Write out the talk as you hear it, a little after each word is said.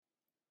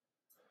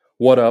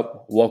What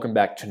up? Welcome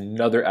back to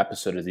another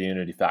episode of The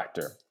Unity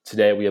Factor.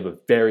 Today we have a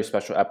very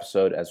special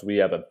episode as we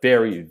have a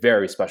very,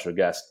 very special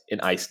guest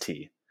in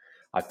Ice-T.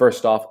 I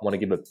first off want to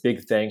give a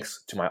big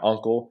thanks to my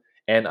uncle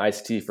and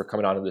Ice-T for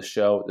coming on to the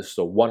show. This is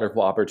a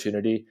wonderful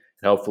opportunity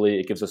and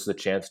hopefully it gives us the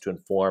chance to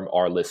inform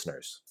our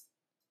listeners.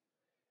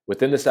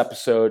 Within this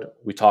episode,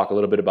 we talk a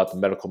little bit about the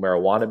medical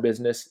marijuana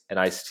business and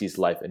Ice-T's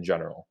life in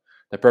general.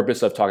 The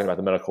purpose of talking about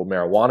the medical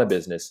marijuana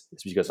business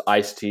is because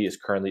Ice-T is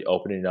currently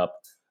opening up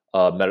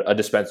a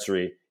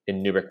dispensary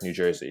in Newark, New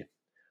Jersey.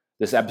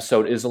 This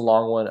episode is a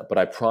long one, but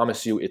I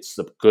promise you it's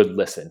a good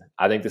listen.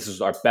 I think this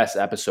is our best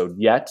episode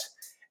yet,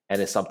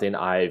 and it's something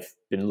I've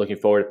been looking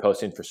forward to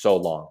posting for so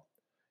long.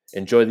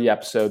 Enjoy the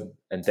episode,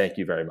 and thank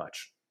you very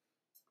much.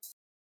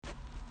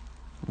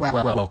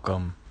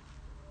 Welcome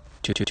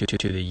to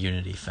the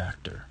Unity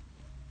Factor.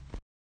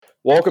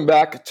 Welcome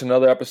back to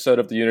another episode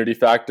of the Unity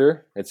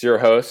Factor. It's your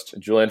host,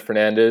 Julian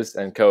Fernandez,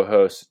 and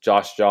co-hosts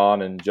Josh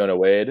John and Jonah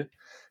Wade.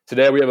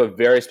 Today we have a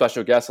very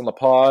special guest on the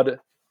pod,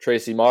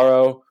 Tracy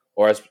Morrow,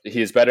 or as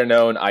he is better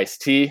known,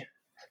 Ice-T.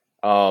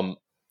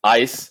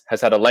 Ice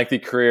has had a lengthy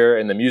career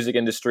in the music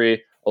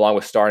industry, along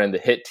with starring in the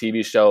hit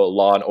TV show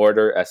Law and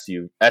Order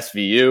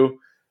SVU.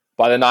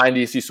 By the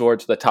 90s, he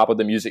soared to the top of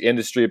the music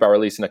industry by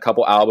releasing a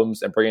couple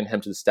albums and bringing him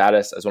to the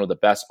status as one of the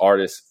best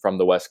artists from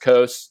the West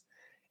Coast.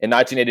 In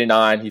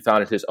 1989, he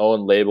founded his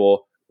own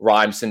label,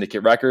 Rhyme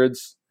Syndicate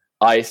Records.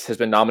 Ice has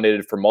been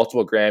nominated for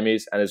multiple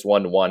Grammys and has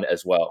won one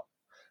as well.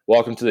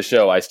 Welcome to the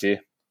show, Ice-T.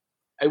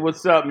 Hey,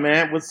 what's up,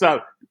 man? What's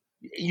up?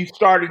 You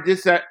started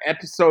this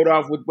episode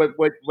off with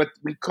what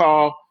we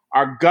call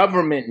our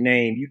government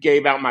name. You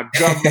gave out my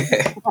government.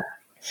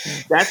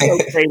 That's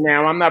okay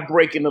now. I'm not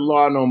breaking the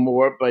law no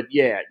more, but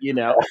yeah, you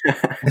know.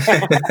 If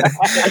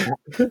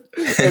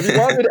you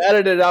want me to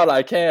edit it out,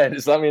 I can.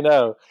 Just let me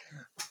know.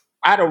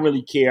 I don't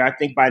really care. I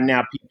think by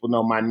now people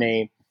know my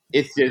name.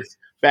 It's just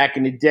back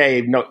in the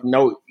day,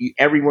 no,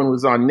 everyone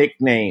was on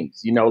nicknames.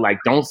 You know, like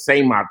don't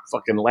say my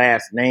fucking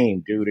last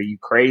name, dude. Are you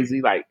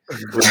crazy? Like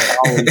it was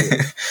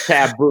always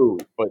taboo.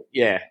 But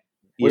yeah.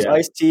 Was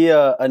Ice-T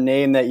a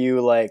name that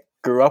you like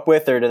grew up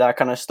with, or did that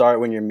kind of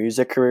start when your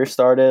music career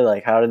started?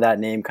 Like, how did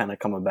that name kind of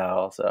come about?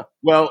 Also,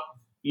 well,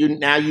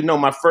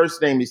 my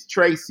first name is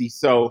Tracy,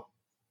 so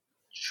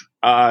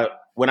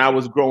when I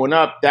was growing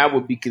up, that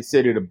would be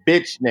considered a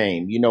bitch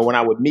name. You know, when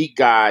I would meet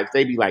guys,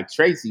 they'd be like,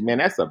 Tracy, man,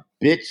 that's a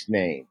bitch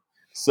name.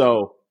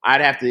 So I'd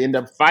have to end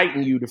up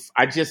fighting you.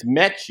 I just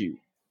met you.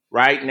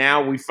 Right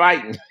now we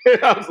fighting.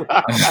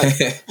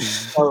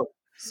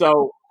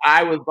 So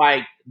I was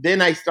like,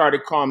 then I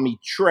started calling me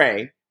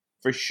Trey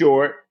for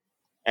short.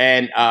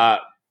 And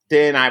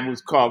then I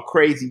was called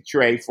Crazy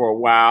Trey for a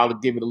while to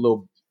give it a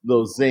little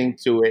zing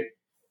to it.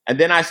 And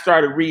then I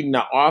started reading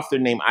an author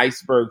named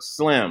Iceberg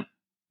Slim,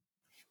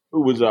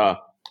 who was a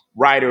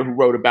writer who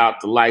wrote about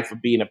the life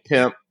of being a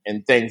pimp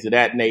and things of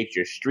that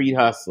nature, street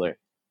hustler.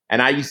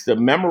 And I used to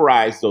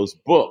memorize those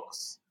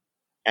books.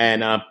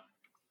 And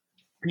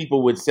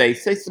people would say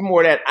some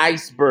more of that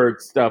iceberg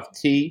stuff,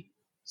 T.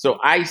 So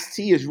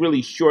Ice-T is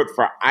really short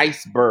for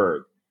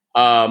iceberg.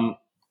 My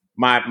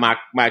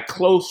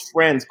close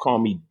friends call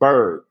me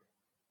Berg,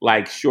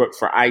 like short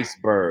for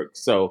iceberg.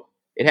 So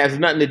it has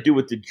nothing to do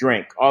with the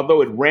drink.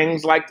 Although it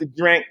rings like the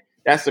drink,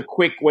 that's a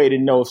quick way to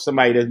know if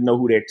somebody doesn't know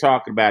who they're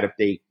talking about if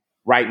they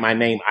write my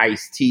name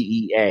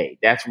Ice-T-E-A.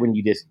 That's when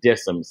you just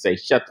diss them and say,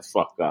 shut the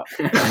fuck up.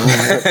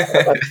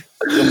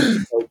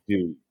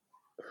 Dude.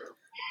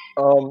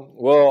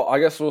 Well, I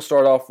guess we'll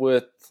start off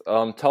with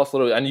tell us a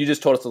little, and you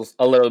just told us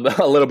a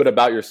little bit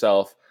about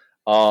yourself.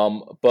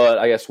 But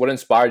I guess what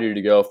inspired you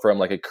to go from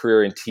like a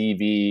career in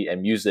TV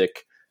and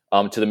music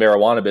to the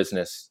marijuana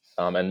business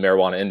and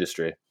marijuana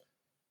industry?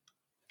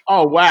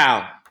 Oh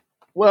wow!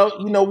 Well,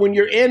 you know, when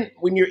you're in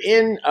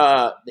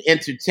the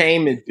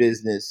entertainment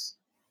business,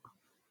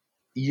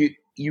 you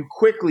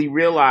quickly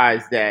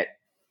realize that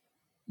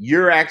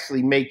you're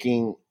actually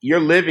your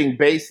living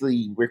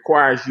basically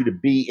requires you to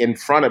be in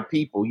front of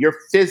people. You're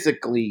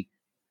physically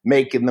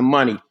making the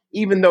money,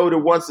 even though there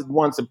was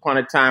once upon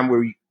a time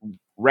where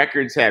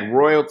records had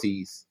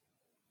royalties.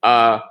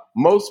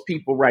 Most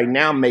people right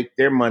now make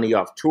their money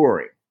off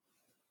touring.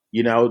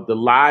 You know, the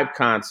live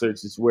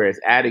concerts is where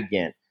it's at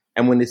again.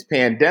 And when this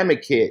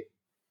pandemic hit,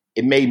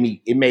 it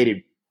made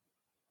it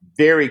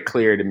very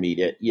clear to me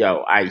that,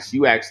 Ice,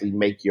 you actually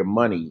make your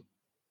money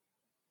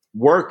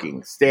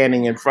working,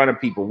 standing in front of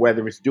people,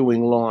 whether it's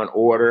doing Law and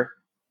Order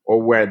or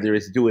whether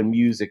it's doing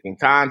music and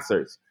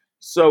concerts.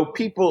 So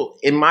people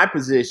in my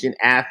position,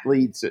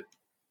 athletes,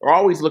 are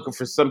always looking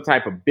for some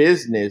type of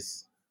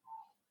business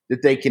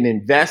that they can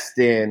invest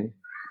in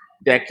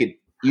that could,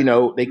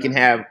 they can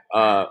have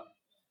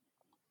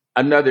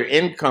another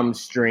income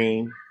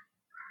stream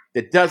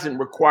that doesn't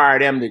require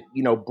them to,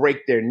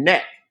 break their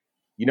neck.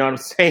 You know what I'm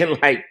saying?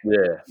 Like,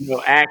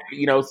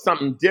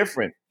 something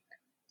different.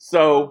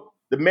 So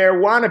the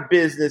marijuana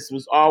business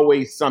was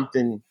always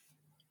something,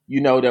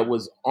 that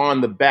was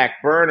on the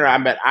back burner.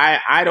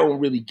 I don't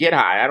really get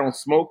high. I don't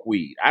smoke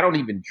weed. I don't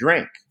even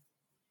drink.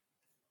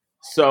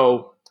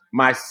 So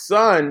my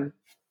son,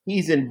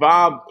 he's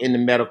involved in the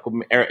medical.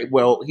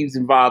 Well, he was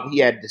involved. He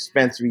had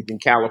dispensaries in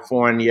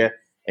California,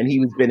 and he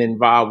was been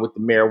involved with the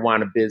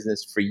marijuana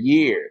business for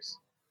years.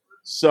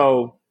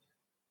 So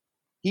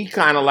he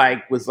kind of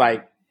like was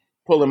like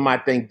pulling my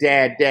thing,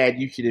 Dad,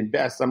 you should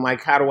invest. I'm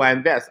like, how do I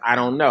invest? I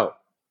don't know.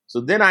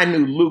 So then I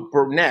knew Luke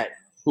Burnett,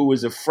 who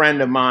was a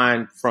friend of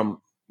mine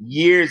from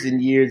years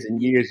and years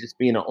and years, just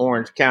being an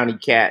Orange County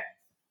cat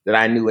that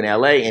I knew in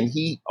LA. And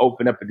he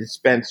opened up a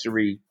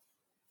dispensary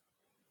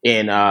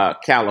in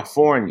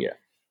California.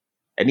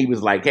 And he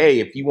was like, hey,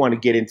 if you want to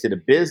get into the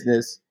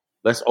business,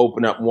 let's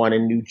open up one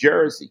in New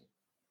Jersey.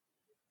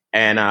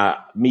 And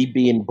me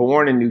being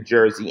born in New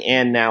Jersey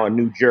and now a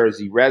New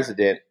Jersey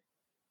resident,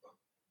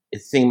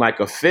 it seemed like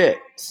a fit.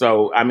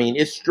 So, I mean,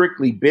 it's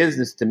strictly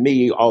business to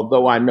me,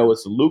 although I know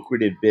it's a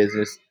lucrative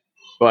business,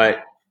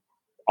 but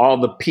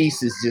all the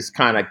pieces just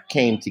kind of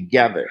came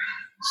together.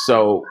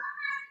 So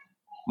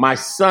my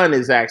son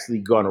is actually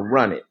going to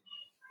run it.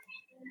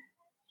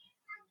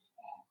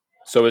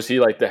 So is he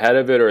like the head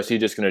of it, or is he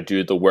just going to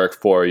do the work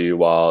for you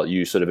while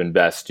you sort of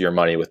invest your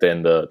money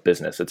within the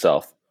business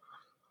itself?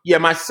 Yeah,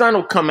 my son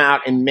will come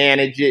out and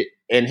manage it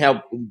and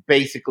help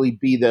basically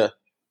be the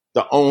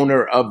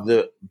owner of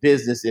the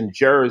business in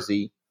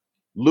Jersey.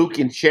 Luke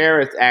and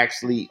Cherith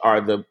actually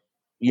are the,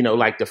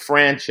 like the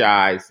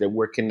franchise that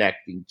we're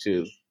connecting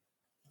to.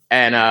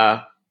 And,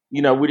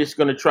 we're just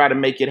going to try to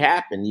make it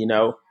happen.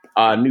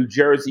 New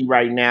Jersey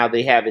right now,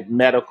 they have it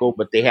medical,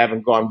 but they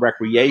haven't gone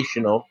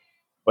recreational.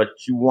 But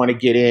you want to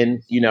get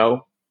in,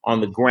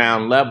 on the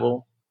ground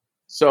level.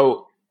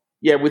 So,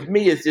 yeah, with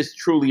me, it's just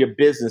truly a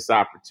business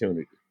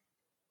opportunity.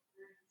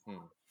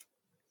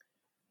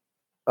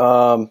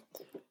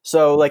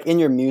 So like in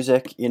your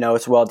music,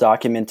 it's well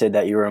documented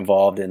that you were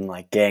involved in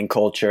like gang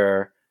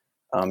culture,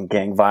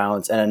 gang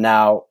violence. And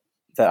now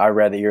that I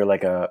read that you're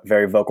like a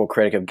very vocal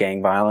critic of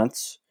gang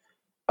violence.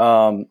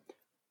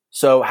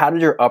 So how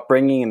did your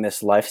upbringing and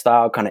this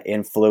lifestyle kind of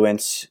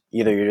influence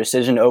either your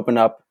decision to open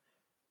up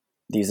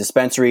these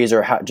dispensaries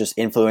or just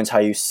influence how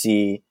you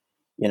see,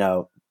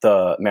 the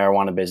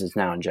marijuana business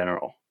now in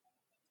general?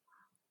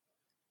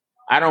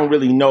 I don't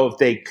really know if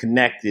they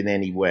connect in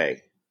any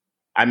way.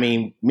 I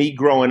mean, me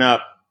growing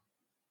up,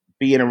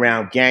 being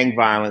around gang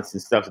violence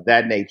and stuff of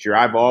that nature,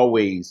 I've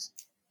always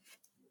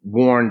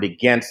warned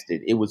against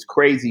it. It was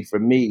crazy for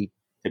me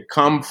to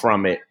come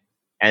from it.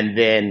 And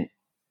then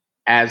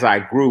as I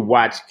grew,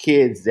 watch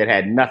kids that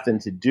had nothing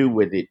to do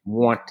with it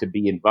want to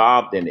be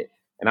involved in it.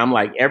 And I'm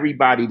like,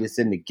 everybody that's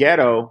in the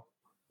ghetto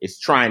is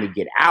trying to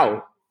get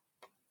out.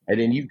 And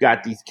then you've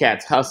got these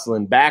cats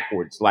hustling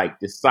backwards, like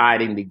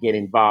deciding to get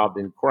involved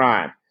in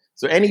crime.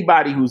 So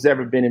anybody who's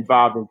ever been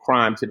involved in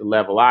crime to the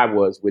level I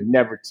was would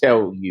never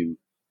tell you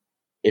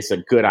it's a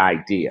good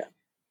idea.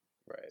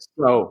 Right.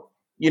 So,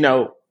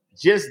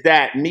 just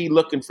that, me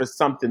looking for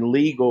something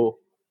legal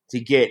to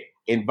get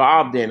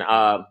involved in,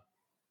 I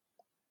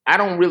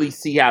don't really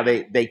see how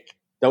they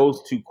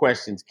those two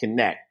questions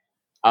connect.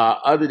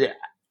 Other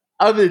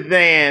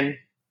than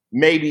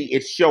maybe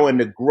it's showing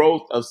the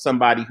growth of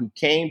somebody who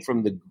came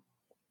from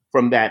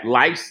that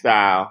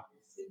lifestyle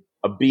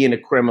of being a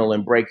criminal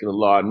and breaking the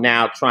law,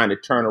 now trying to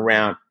turn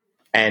around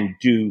and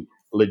do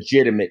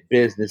legitimate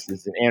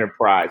businesses and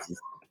enterprises.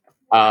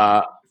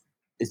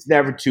 It's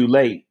never too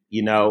late,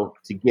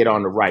 to get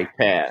on the right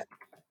path.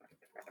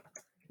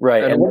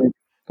 Right. And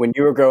when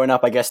you were growing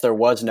up, I guess there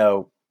was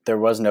no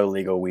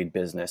legal weed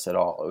business at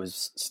all. It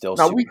was still.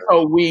 No, we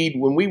sold weed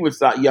when we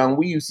was young.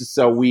 We used to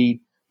sell weed,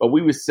 but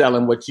we were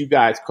selling what you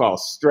guys call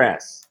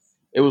stress.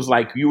 It was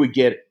like you would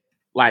get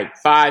like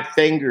 5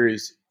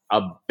 fingers,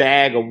 a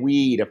bag of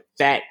weed, a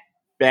fat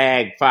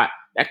bag.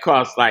 That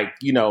cost like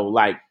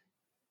that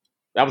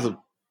was a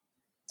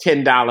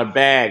 $10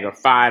 bag or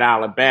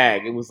 $5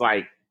 bag. It was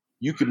like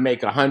you could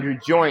make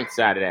 100 joints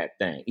out of that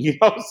thing. You know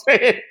what I'm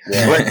saying?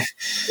 Yeah. But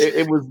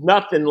it was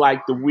nothing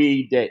like the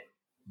weed that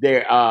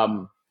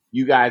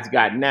you guys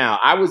got now.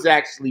 I was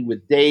actually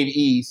with Dave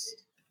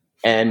East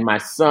and my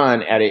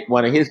son at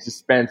one of his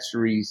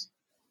dispensaries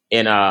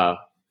in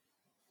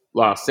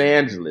Los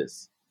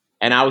Angeles.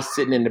 And I was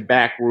sitting in the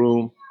back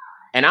room,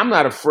 and I'm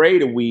not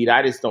afraid of weed.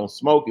 I just don't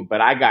smoke it. But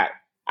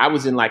I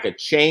was in like a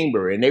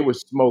chamber, and they were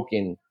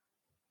smoking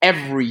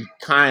every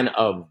kind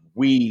of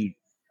weed.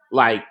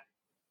 Like,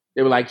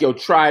 they were like, yo,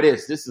 try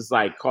this. This is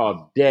like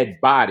called Dead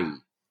Body.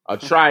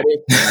 Try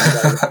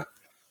this.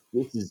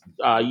 This is,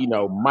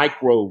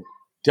 micro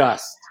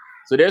dust.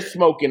 So they're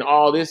smoking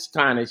all this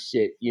kind of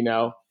shit,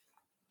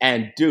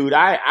 And dude,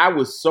 I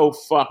was so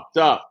fucked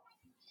up.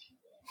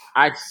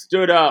 I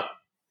stood up,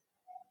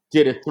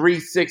 did a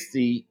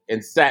 360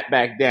 and sat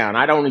back down.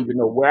 I don't even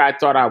know where I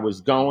thought I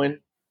was going.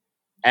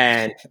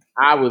 And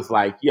I was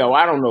like, yo,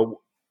 I don't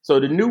know. So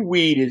the new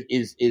weed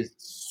is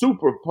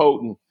super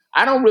potent.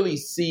 I don't really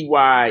see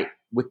why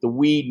with the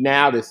weed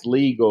now that's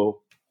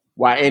legal,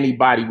 why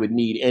anybody would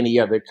need any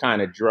other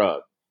kind of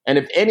drug. And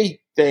if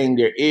anything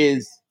there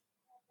is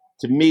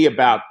to me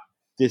about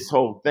this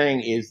whole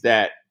thing is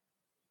that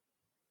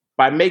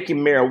by making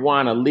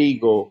marijuana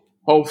legal,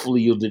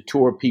 hopefully you'll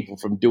deter people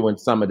from doing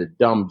some of the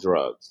dumb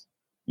drugs.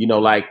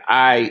 Like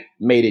I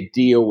made a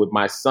deal with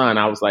my son.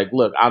 I was like,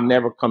 look, I'll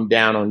never come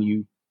down on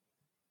you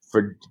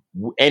for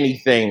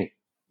anything,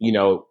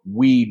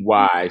 weed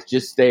wise.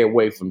 Just stay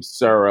away from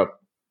syrup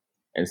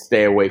and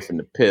stay away from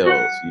the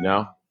pills.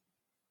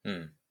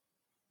 Hmm.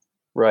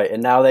 Right.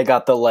 And now they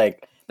got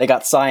they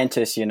got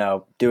scientists,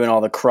 doing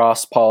all the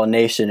cross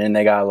pollination, and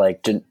they got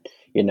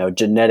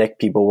genetic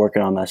people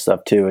working on that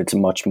stuff too. It's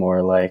much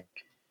more like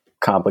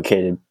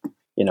complicated,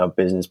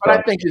 business. But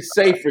I think it's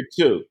safer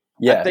too.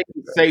 Yeah. I think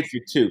it's safer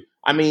too.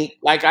 I mean,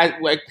 like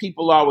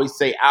people always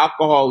say,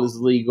 alcohol is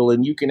legal,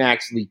 and you can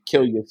actually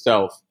kill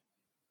yourself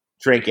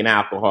drinking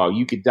alcohol.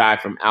 You could die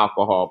from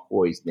alcohol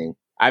poisoning.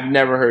 I've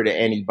never heard of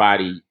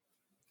anybody,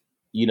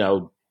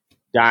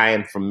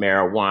 dying from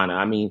marijuana.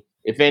 I mean,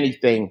 if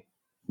anything,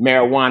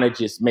 marijuana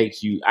just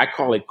makes you, I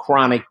call it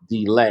chronic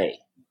delay.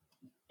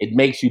 It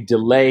makes you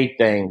delay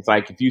things.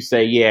 Like if you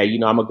say, yeah, I'm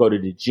going to go to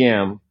the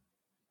gym,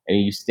 and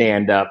you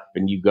stand up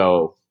and you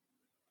go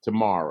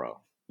tomorrow,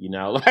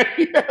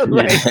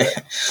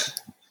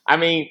 I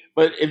mean,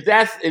 but if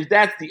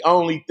that's the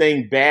only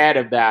thing bad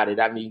about it,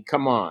 I mean,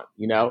 come on,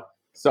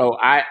 So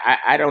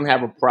I don't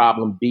have a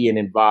problem being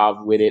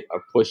involved with it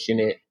or pushing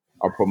it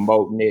or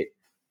promoting it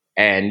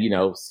and,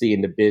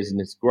 seeing the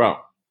business grow.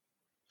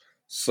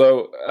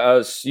 So,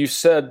 as you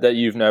said that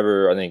you've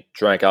never, I think,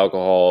 drank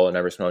alcohol and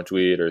never smoked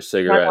weed or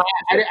cigarettes.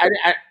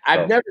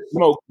 I've never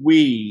smoked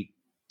weed.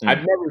 Mm. I've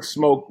never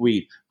smoked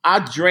weed. I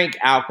drink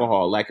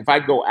alcohol. Like if I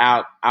go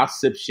out, I'll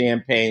sip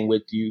champagne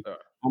with you.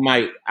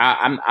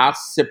 I'll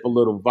sip a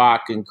little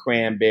vodka and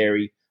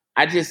cranberry.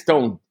 I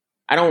don't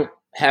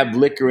have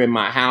liquor in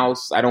my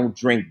house. I don't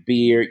drink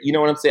beer. You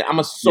know what I'm saying? I'm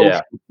a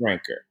social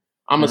drinker.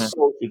 I'm a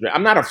social drinker.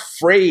 I'm not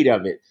afraid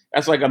of it.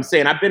 That's like I'm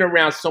saying. I've been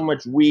around so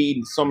much weed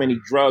and so many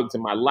drugs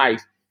in my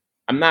life.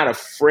 I'm not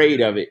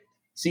afraid of it.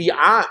 See,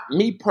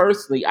 me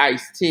personally,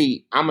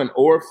 Ice-T, I'm an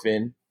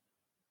orphan,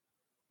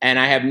 and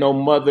I have no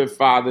mother,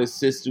 father,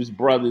 sisters,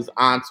 brothers,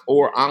 aunts,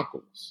 or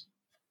uncles.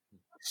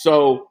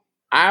 So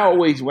I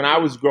always, when I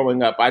was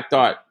growing up, I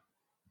thought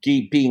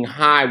being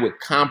high would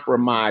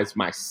compromise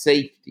my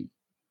safety.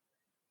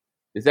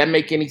 Does that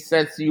make any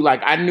sense to you?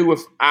 Like I knew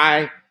if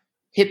I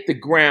hit the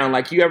ground,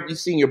 like you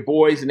seen your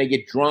boys and they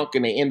get drunk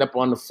and they end up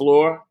on the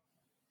floor?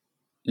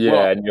 Yeah,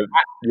 Well, and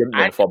you're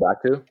going to fall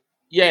back to?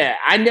 Yeah,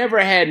 I never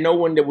had no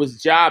one that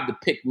was job to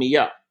pick me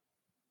up.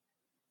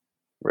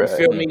 Right. You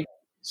feel me?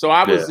 So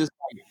I was just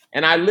like,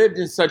 and I lived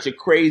in such a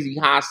crazy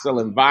hostile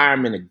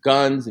environment of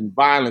guns and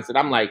violence that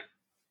I'm like,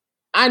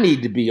 I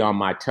need to be on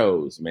my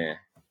toes, man.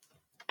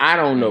 I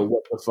don't know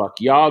what the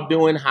fuck y'all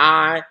doing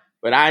high,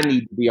 but I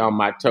need to be on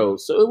my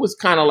toes. So it was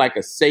kind of like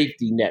a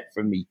safety net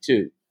for me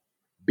too,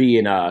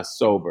 being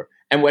sober.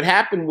 And what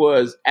happened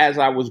was, as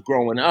I was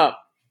growing up,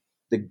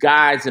 the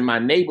guys in my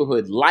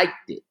neighborhood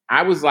liked it.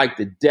 I was like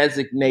the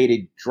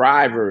designated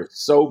driver,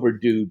 sober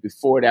dude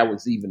before that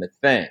was even a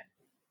thing.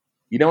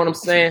 You know what I'm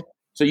saying?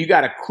 So you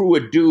got a crew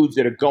of dudes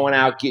that are going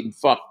out getting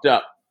fucked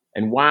up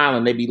and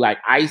wilding. They be like,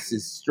 ICE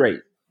is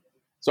straight.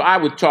 So I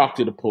would talk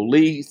to the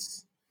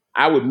police.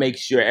 I would make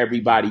sure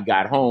everybody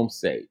got home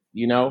safe,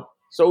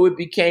 So it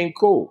became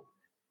cool.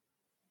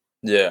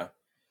 Yeah.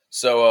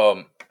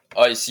 So,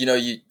 Ice,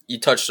 you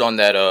touched on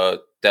that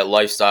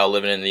lifestyle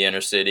living in the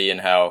inner city and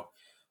how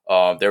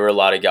there were a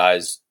lot of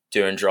guys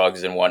doing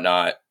drugs and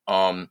whatnot.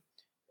 And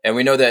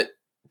we know that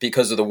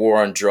because of the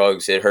war on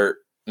drugs, it hurt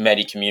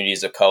many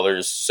communities of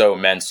colors so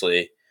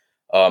immensely.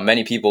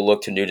 Many people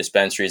look to new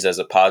dispensaries as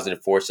a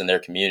positive force in their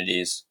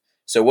communities.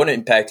 So what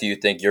impact do you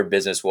think your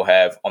business will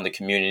have on the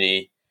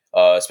community,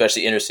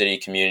 especially inner city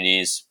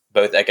communities,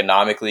 both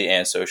economically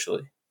and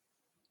socially?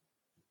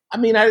 I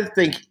mean, I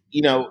think,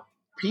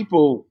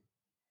 people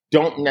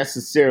don't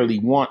necessarily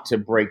want to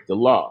break the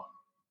law,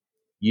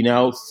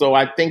 So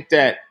I think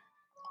that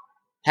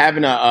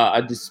having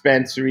a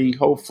dispensary,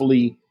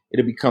 hopefully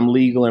it'll become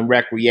legal and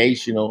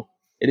recreational.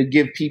 It'll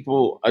give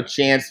people a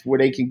chance where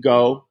they can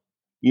go,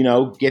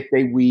 get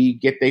their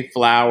weed, get their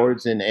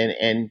flowers,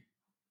 and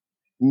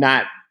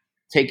not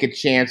take a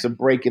chance of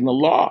breaking the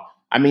law.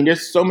 I mean,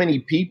 there's so many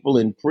people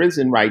in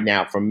prison right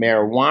now for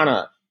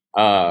marijuana,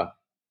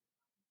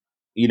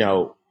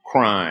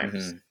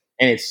 crimes,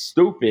 and it's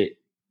stupid.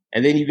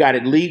 And then you got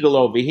it legal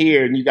over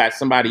here, and you got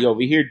somebody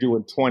over here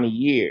doing 20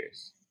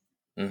 years.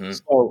 Mm-hmm.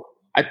 So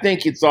I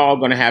think it's all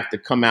going to have to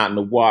come out in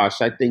the wash.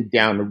 I think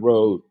down the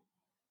road,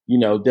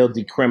 they'll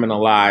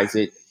decriminalize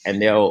it,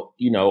 and they'll,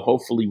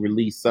 hopefully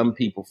release some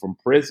people from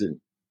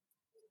prison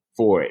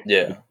for it.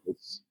 Yeah.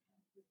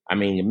 I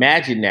mean,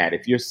 imagine that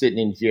if you're sitting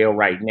in jail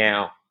right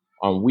now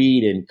on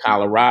weed and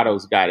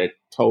Colorado's got it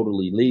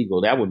totally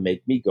legal, that would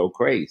make me go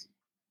crazy.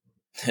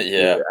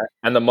 Yeah.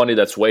 And the money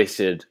that's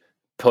wasted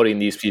putting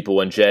these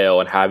people in jail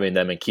and having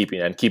them and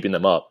keeping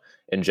them up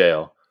in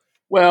jail.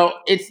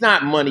 Well, it's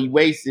not money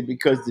wasted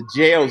because the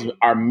jails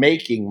are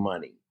making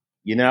money,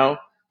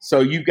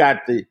 So you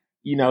got the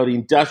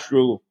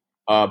industrial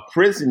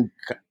prison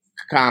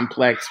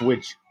complex,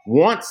 which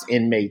wants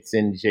inmates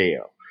in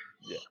jail.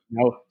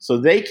 Yeah. So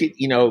they could,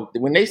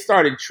 when they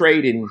started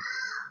trading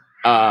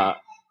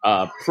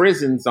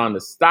prisons on the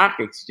stock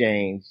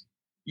exchange,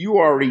 you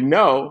already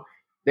know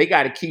they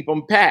got to keep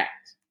them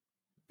packed.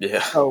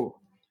 Yeah. So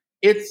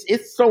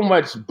it's so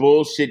much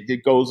bullshit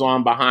that goes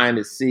on behind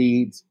the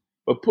scenes.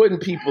 But putting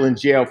people in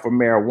jail for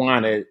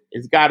marijuana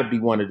has got to be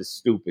one of the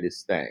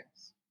stupidest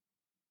things.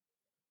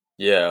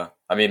 Yeah.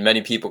 I mean,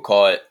 many people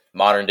call it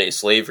modern day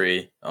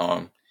slavery.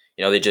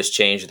 They just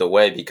changed the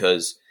way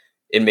because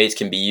inmates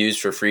can be used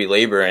for free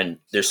labor, and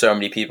there's so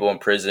many people in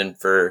prison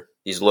for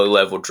these low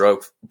level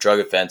drug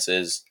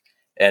offenses,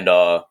 and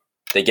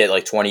they get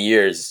like 20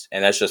 years,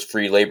 and that's just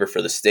free labor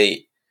for the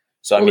state.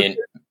 So I mean,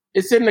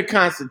 it's in the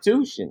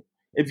Constitution.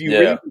 If you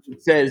read it,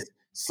 it says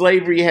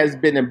slavery has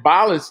been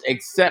abolished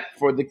except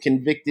for the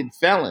convicted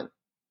felon.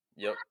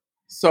 Yep.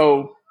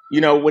 So,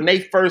 when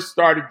they first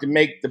started to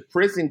make the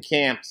prison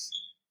camps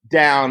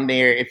down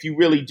there, if you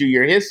really do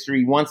your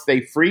history, once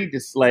they freed the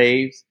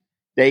slaves,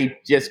 they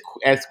just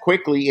as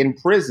quickly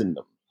imprisoned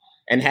them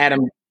and had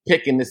them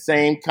picking the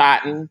same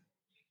cotton.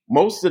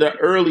 Most of the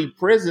early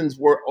prisons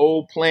were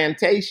old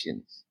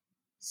plantations.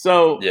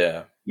 So,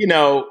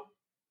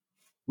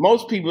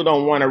 most people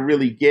don't want to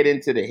really get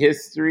into the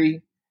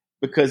history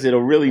because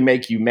it'll really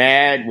make you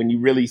mad when you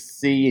really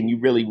see and you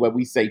really, what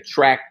we say,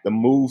 track the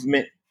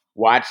movement,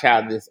 watch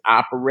how this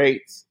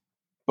operates.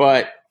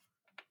 But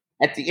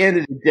at the end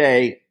of the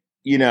day,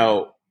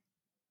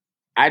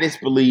 I just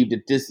believe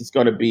that this is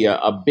going to be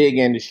a big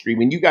industry.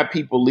 When you got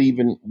people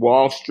leaving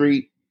Wall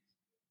Street,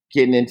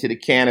 getting into the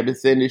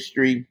cannabis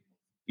industry,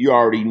 you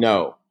already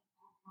know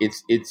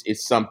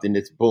it's something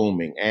that's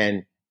booming.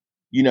 And,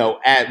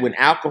 when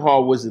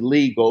alcohol was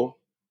illegal,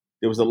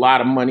 there was a lot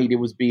of money that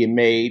was being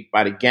made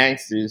by the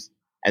gangsters.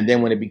 And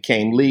then when it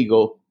became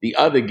legal, the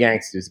other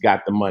gangsters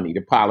got the money,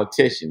 the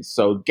politicians.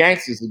 So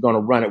gangsters are going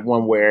to run it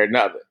one way or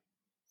another.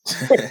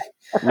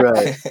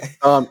 Right.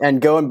 And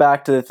going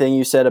back to the thing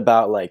you said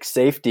about like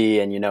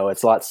safety and,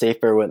 it's a lot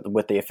safer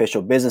with the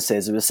official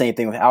businesses. It was the same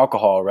thing with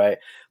alcohol, right?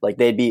 Like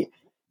they'd be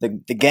the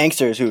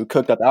gangsters who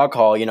cooked up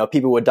alcohol,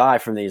 people would die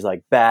from these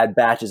like bad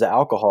batches of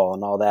alcohol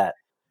and all that.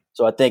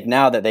 So I think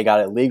now that they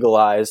got it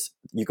legalized,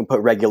 you can put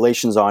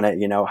regulations on it,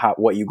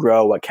 what you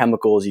grow, what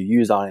chemicals you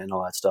use on it and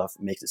all that stuff.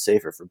 It makes it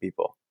safer for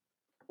people.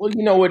 Well,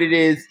 you know what it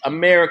is?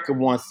 America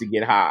wants to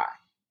get high.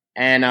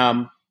 And,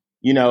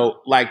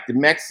 like the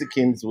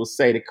Mexicans will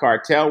say, the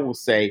cartel will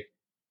say,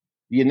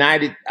 we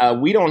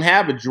don't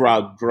have a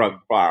drug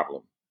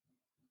problem.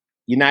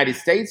 United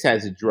States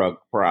has a drug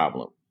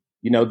problem.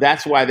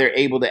 That's why they're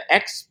able to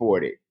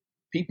export it.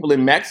 People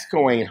in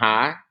Mexico ain't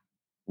high.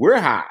 We're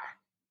high.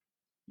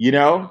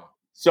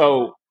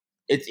 So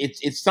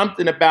it's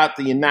something about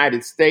the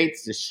United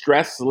States, the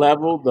stress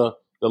level,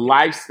 the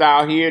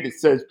lifestyle here that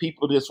says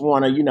people just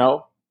want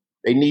to,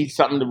 they need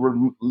something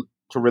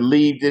to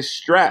relieve this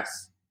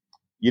stress.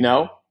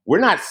 We're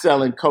not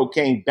selling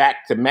cocaine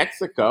back to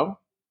Mexico.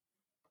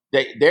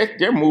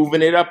 They're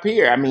moving it up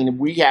here. I mean,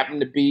 we happen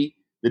to be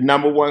the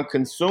number one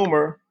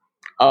consumer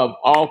of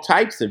all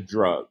types of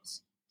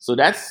drugs. So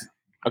that's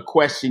a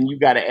question you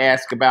got to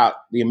ask about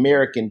the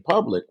American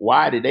public.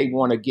 Why do they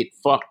want to get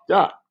fucked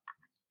up?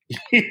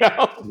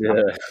 Yeah.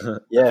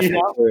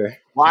 Sure.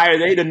 Why are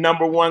they the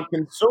number one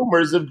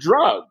consumers of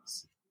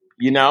drugs?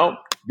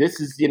 This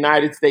is the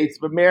United States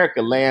of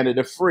America, land of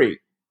the free.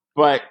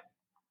 But,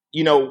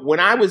 when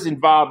I was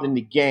involved in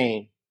the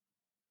game,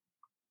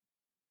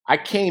 I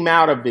came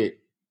out of it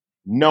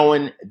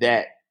knowing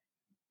that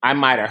I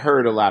might have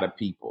hurt a lot of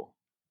people,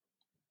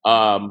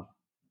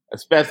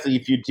 especially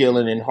if you're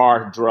dealing in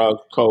hard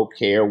drugs, coke,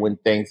 heroin,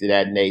 things of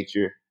that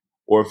nature,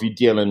 or if you're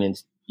dealing in,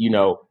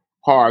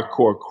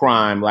 hardcore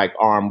crime like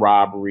armed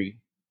robbery,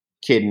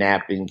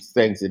 kidnappings,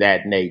 things of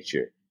that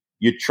nature.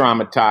 You're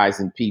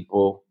traumatizing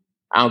people.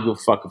 I don't give a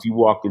fuck if you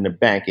walked in the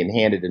bank and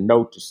handed a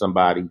note to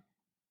somebody,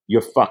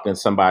 you're fucking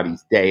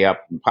somebody's day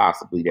up and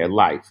possibly their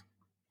life.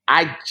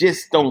 I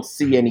just don't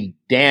see any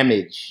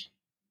damage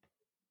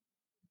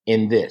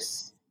in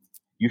this.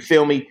 You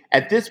feel me?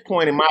 At this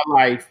point in my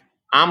life,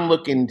 I'm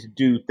looking to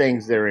do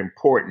things that are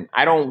important.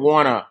 I don't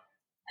want to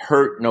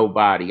hurt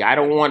nobody. I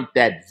don't want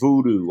that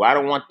voodoo. I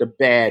don't want the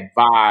bad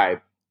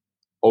vibe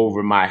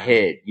over my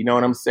head. You know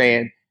what I'm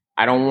saying?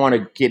 I don't want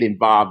to get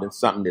involved in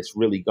something that's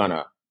really going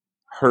to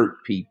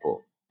hurt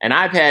people. And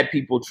I've had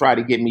people try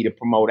to get me to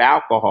promote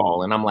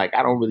alcohol, and I'm like,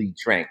 I don't really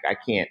drink. I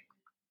can't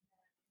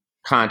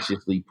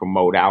consciously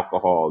promote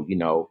alcohol.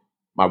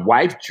 My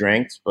wife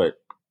drinks, but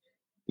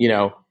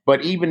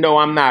even though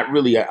I'm not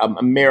really a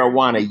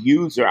marijuana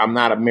user, I'm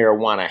not a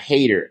marijuana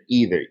hater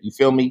either. You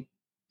feel me?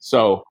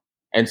 So,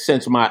 and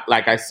since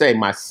like I say,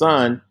 my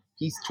son,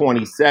 he's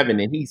 27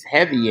 and he's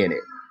heavy in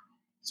it.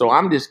 So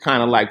I'm just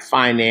kind of like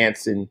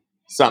financing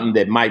something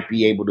that might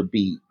be able to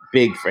be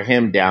big for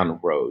him down the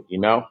road,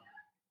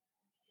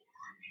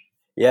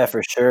 Yeah,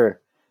 for sure.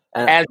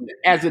 And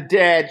as a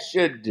dad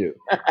should do.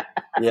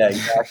 Yeah,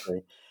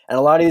 exactly. And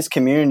a lot of these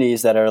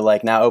communities that are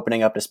like now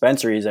opening up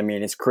dispensaries, I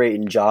mean, it's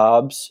creating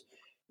jobs,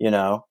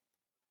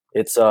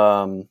 it's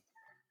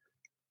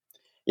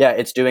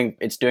it's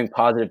doing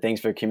positive things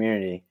for the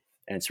community.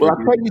 And it's I'll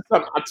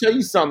tell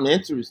you something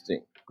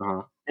interesting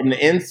from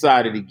the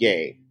inside of the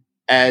game.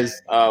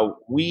 As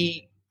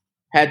we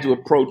had to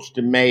approach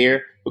the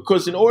mayor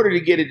because in order to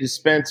get a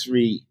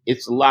dispensary,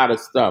 it's a lot of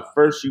stuff.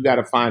 First, you got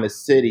to find a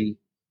city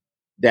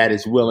that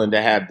is willing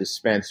to have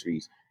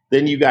dispensaries.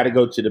 Then you got to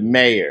go to the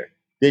mayor.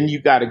 Then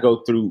you got to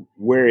go through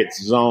where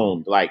it's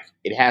zoned. Like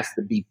it has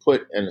to be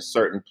put in a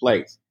certain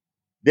place.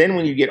 Then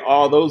when you get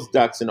all those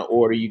ducks in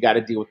order, you got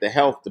to deal with the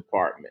health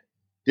department.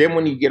 Then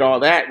when you get all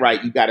that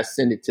right, you got to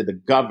send it to the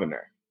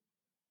governor.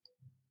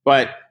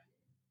 But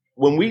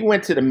when we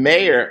went to the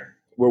mayor,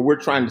 where we're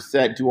trying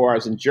to do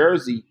ours in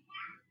Jersey,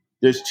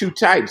 there's two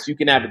types. You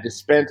can have a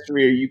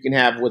dispensary or you can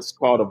have what's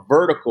called a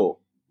vertical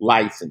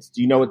license.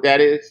 Do you know what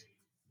that is?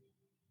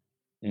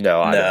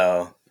 No, I don't.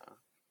 No.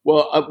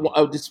 Well,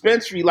 a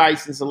dispensary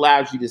license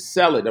allows you to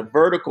sell it. A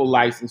vertical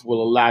license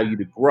will allow you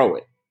to grow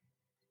it.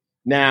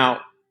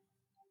 Now,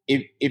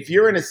 if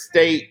you're in a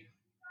state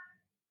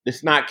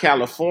that's not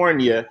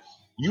California,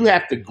 you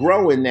have to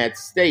grow in that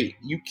state.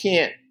 You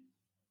can't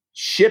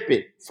ship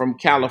it from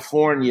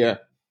California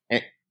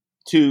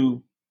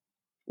to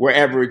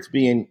wherever it's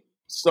being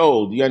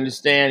sold. You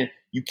understand?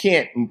 You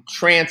can't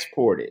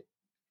transport it.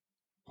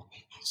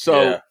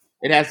 So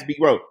it has to be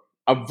grown.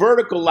 A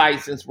vertical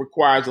license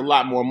requires a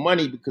lot more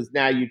money because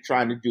now you're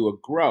trying to do a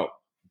grow.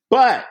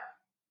 But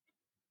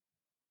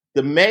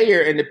the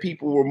mayor and the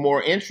people were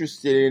more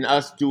interested in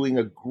us doing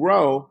a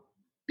grow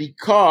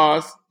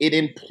because it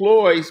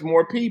employs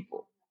more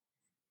people.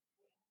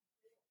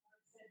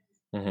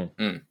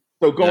 Mm-hmm.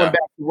 So going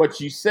back to what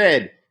you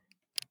said,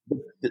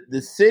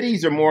 the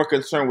cities are more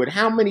concerned with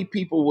how many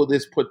people will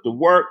this put to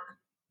work,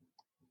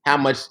 how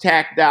much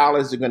tax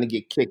dollars are going to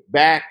get kicked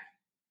back.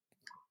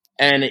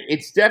 And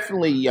it's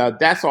definitely,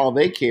 that's all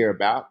they care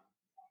about.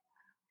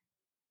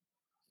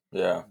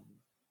 Yeah.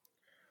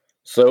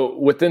 So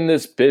within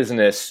this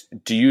business,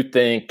 do you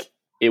think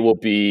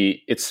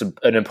it's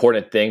an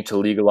important thing to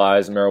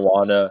legalize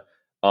marijuana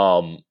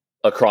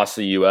across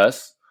the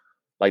U.S.,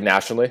 like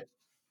nationally?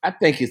 I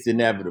think it's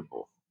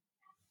inevitable.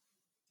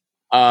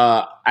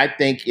 I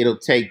think it'll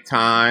take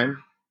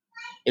time.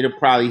 It'll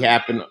probably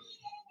happen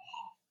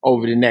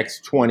over the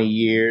next 20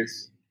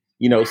 years.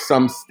 You know,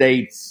 some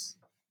states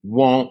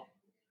won't.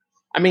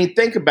 I mean,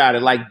 think about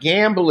it. Like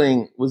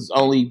gambling was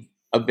only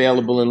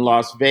available in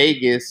Las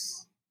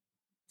Vegas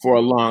for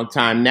a long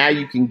time. Now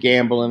you can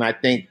gamble in, I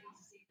think,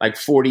 like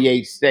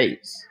 48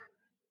 states.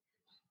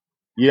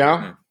 You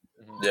know?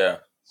 Yeah.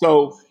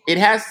 So it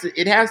has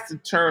to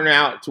turn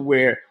out to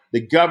where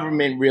the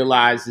government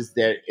realizes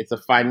that it's a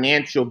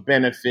financial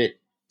benefit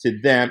to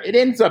them. It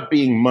ends up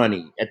being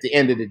money at the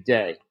end of the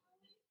day.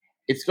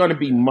 It's going to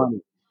be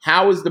money.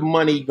 How is the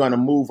money going to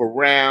move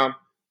around?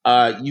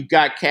 You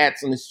got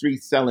cats on the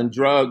street selling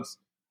drugs.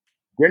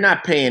 They're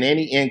not paying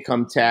any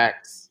income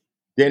tax.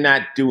 They're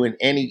not doing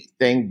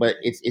anything, but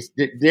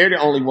they're the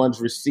only ones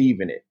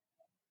receiving it.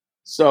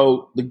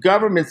 So the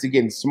governments are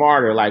getting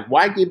smarter. Like,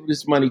 why give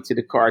this money to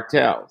the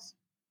cartels?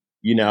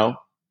 You know,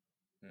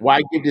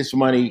 why give this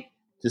money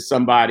to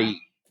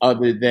somebody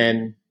other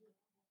than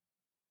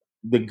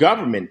the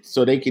government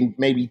so they can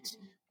maybe,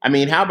 I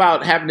mean, how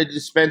about having the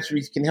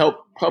dispensaries can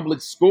help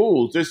public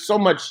schools? There's so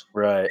much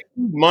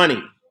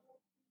money.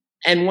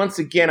 And once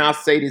again, I'll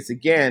say this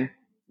again,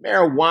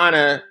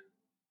 marijuana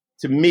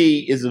to me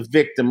is a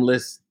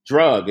victimless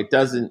drug. It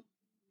doesn't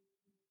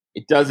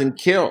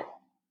kill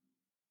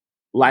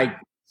like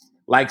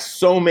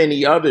so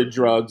many other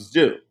drugs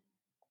do,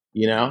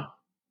 you know?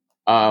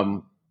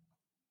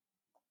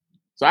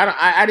 So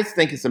I just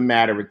think it's a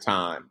matter of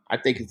time. I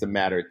think it's a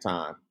matter of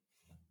time.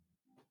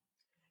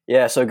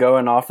 Yeah, so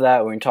going off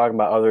that, when you're talking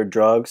about other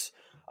drugs,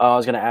 I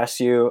was going to ask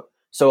you,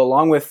 so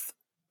along with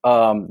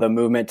the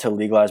movement to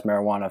legalize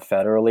marijuana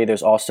federally,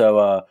 there's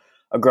also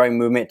a growing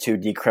movement to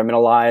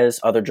decriminalize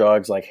other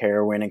drugs like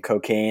heroin and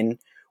cocaine,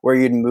 where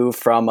you'd move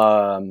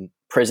from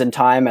prison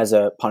time as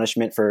a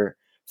punishment for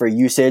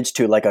usage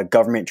to like a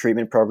government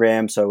treatment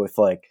program. So with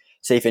like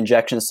safe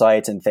injection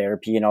sites and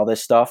therapy and all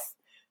this stuff.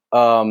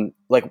 So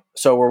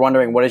we're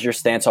wondering, what is your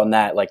stance on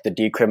that, like the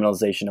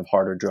decriminalization of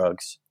harder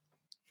drugs?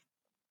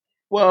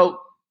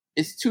 Well,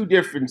 it's two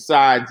different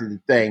sides of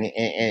the thing,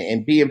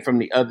 and being from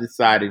the other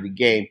side of the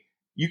game,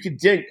 you could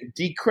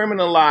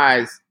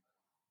decriminalize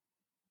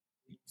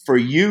for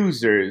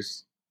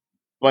users,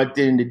 but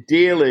then the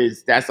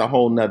dealers, that's a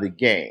whole nother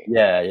game.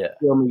 Yeah. You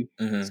feel me?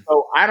 Mm-hmm.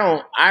 So I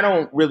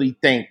don't really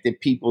think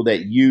that people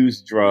that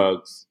use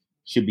drugs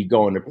should be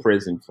going to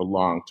prison for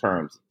long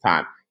terms of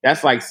time.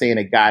 That's like saying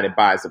a guy that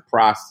buys a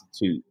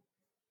prostitute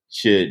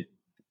should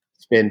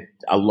spend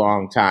a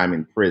long time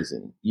in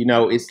prison. You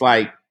know, it's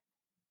like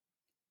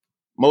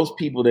most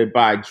people that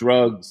buy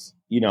drugs,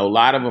 you know, a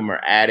lot of them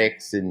are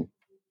addicts. And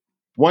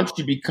once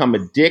you become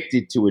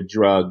addicted to a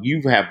drug,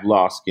 you have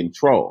lost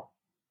control.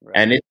 Right.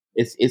 And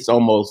it's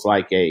almost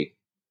like a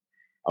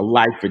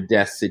life or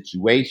death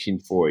situation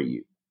for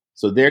you.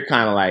 So they're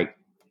kind of like,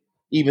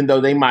 even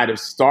though they might have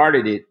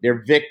started it,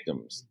 they're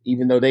victims,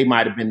 even though they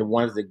might have been the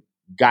ones that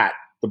got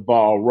the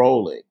ball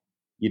rolling.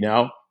 You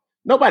know,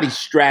 nobody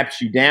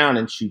straps you down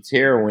and shoots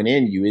heroin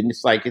in you. And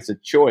it's like, it's a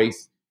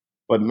choice,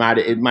 but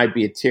it might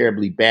be a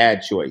terribly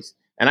bad choice.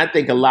 And I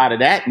think a lot of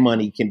that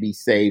money can be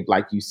saved,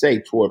 like you say,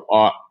 toward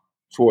art,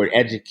 toward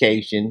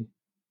education,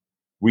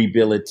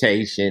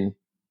 rehabilitation,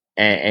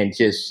 and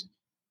just,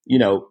 you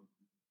know,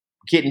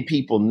 getting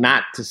people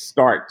not to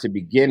start to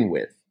begin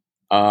with.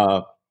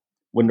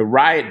 When the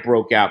riot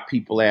broke out,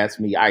 people asked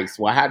me, Ice,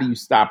 well, how do you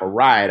stop a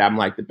riot? I'm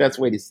like, the best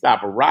way to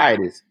stop a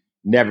riot is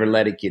never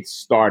let it get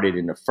started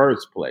in the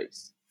first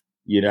place,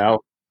 you know?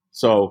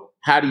 So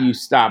how do you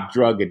stop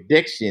drug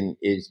addiction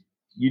is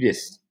you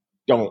just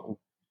don't,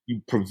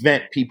 you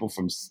prevent people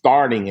from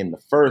starting in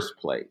the first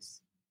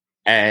place.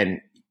 And,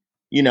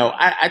 you know,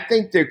 I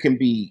think there can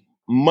be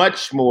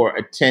much more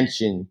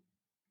attention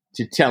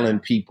to telling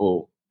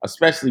people,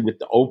 especially with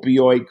the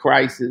opioid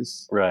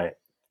crisis. Right.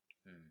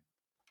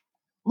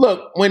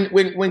 Look,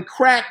 when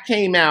crack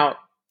came out,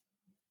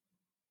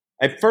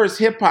 at first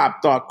hip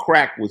hop thought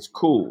crack was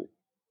cool.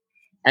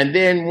 And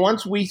then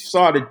once we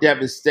saw the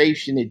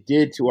devastation it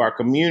did to our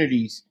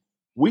communities,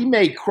 we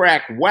made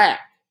crack whack.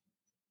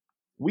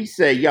 We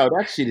say, yo,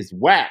 that shit is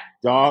whack,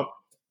 dog.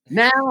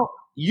 Now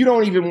you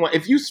don't even want,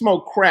 if you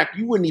smoke crack,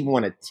 you wouldn't even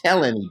want to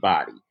tell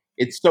anybody.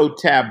 It's so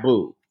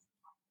taboo.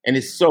 And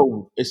it's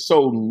so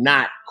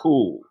not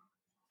cool.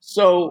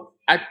 So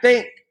I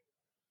think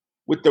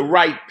with the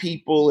right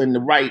people and the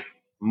right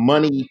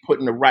money put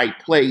in the right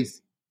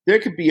place, there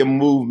could be a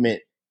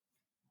movement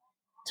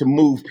to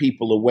move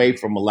people away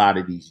from a lot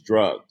of these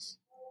drugs,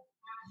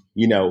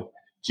 you know,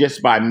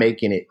 just by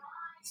making it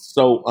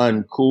so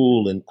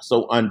uncool and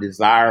so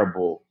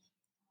undesirable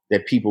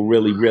that people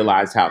really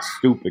realize how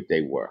stupid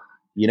they were,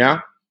 you know?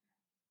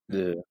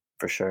 Yeah,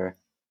 for sure.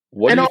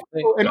 What and do you also,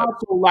 think? and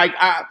also,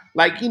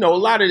 like you know, a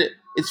lot of it.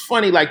 It's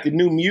funny, like the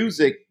new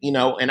music, you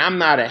know. And I'm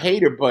not a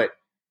hater, but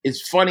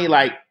it's funny.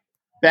 Like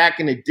back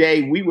in the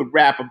day, we would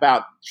rap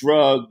about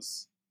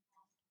drugs,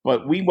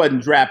 but we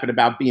wasn't rapping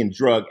about being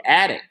drug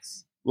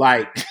addicts.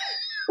 Like,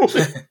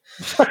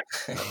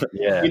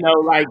 Yeah. you know,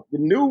 like the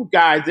new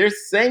guys, they're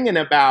singing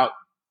about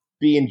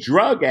being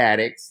drug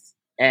addicts,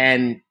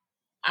 and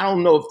I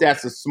don't know if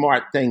that's a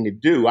smart thing to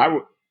do.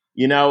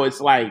 You know,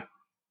 it's like.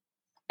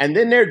 And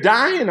then they're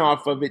dying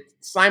off of it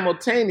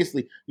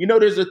simultaneously. You know,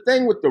 there's a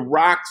thing with the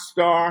rock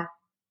star.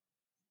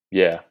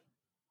 Yeah.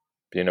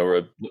 You know,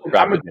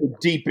 I'm going to go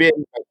deep in.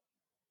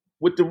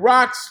 With the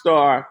rock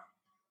star,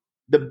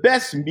 the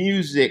best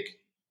music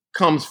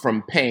comes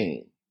from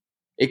pain.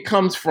 It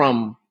comes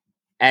from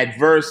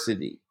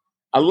adversity.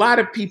 A lot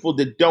of people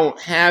that don't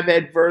have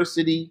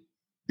adversity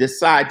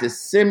decide to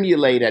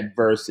simulate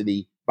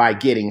adversity by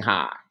getting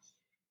high.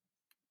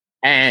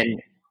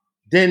 And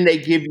then they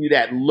give you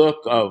that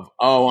look of,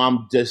 oh,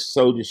 I'm just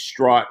so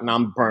distraught and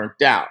I'm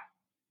burnt out.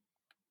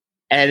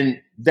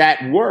 And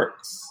that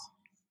works,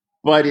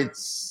 but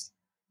it's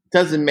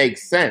doesn't make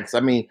sense. I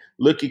mean,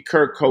 look at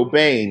Kurt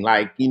Cobain,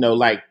 like, you know,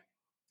 like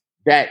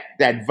that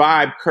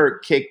vibe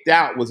Kurt kicked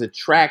out was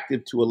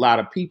attractive to a lot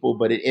of people,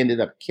 but it ended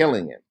up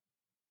killing him.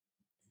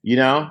 You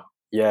know?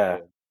 Yeah.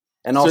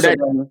 And So also,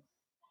 that,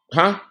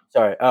 huh?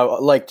 sorry,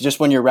 like just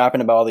when you're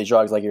rapping about all these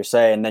drugs, like you're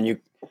saying, then you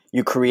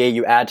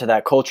add to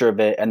that culture of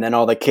it, and then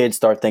all the kids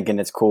start thinking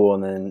it's cool,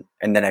 and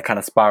then it kind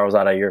of spirals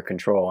out of your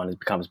control and it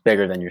becomes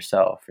bigger than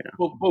yourself, you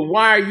know. But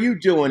why are you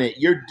doing it?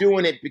 You're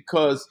doing it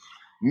because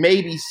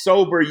maybe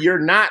sober you're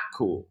not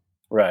cool.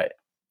 Right.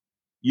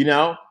 You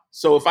know?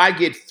 So if I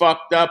get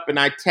fucked up and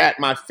I tat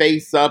my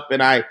face up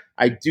and I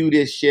do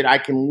this shit, I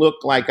can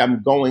look like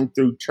I'm going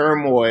through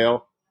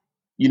turmoil.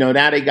 You know,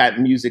 now they got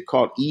music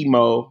called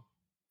emo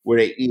where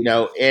they, you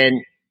know,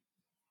 and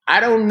I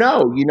don't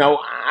know, you know,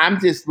 I'm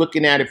just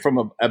looking at it from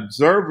an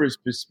observer's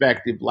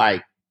perspective,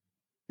 like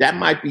that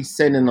might be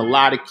sending a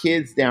lot of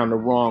kids down the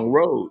wrong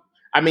road.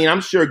 I mean,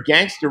 I'm sure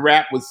gangster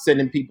rap was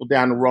sending people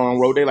down the wrong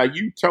road. They're like,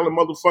 you telling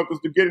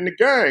motherfuckers to get in the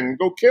gang and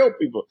go kill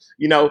people,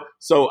 you know?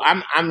 So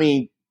I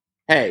mean,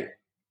 hey,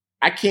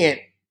 I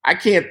can't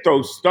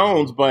throw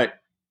stones, but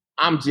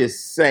I'm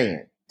just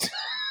saying.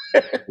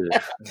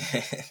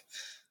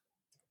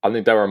 I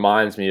think that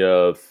reminds me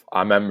of, I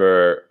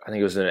remember, I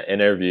think it was in an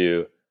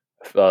interview,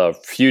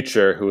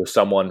 Future, who was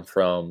someone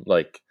from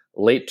like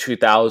late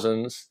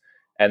 2000s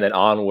and then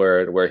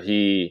onward, where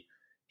he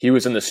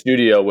was in the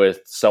studio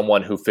with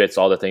someone who fits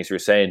all the things you were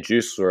saying,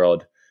 Juice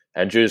WRLD,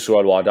 and Juice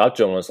WRLD walked up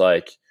to him and was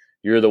like,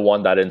 you're the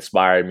one that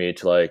inspired me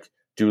to like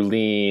do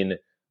lean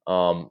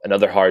and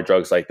other hard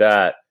drugs like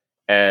that.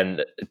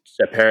 And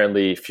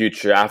apparently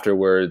Future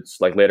afterwards,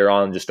 like later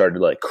on, just started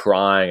like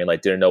crying and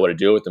like didn't know what to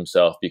do with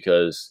himself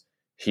because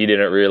he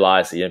didn't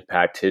realize the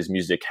impact his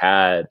music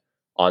had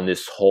on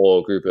this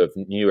whole group of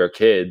newer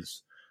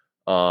kids.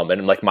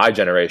 And like my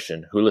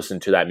generation who listen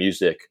to that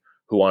music,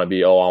 who want to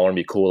be, oh, I want to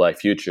be cool like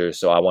Future.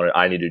 So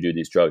I need to do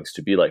these drugs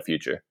to be like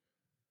Future.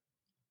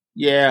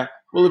 Yeah.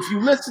 Well, if you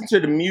listen to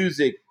the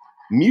music,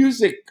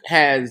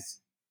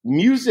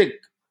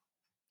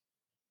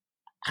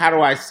 how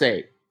do I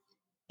say?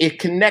 It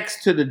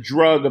connects to the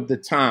drug of the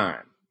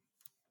time.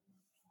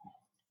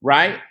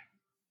 Right?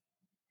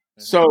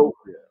 Mm-hmm. So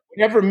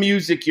whatever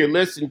music you're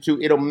listening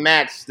to, it'll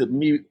match the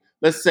music.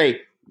 Let's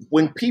say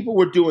when people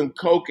were doing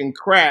coke and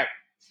crack,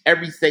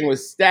 everything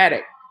was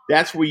static.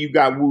 That's where you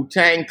got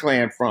Wu-Tang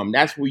Clan from.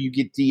 That's where you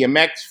get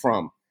DMX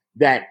from.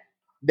 That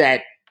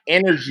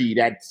energy,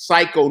 that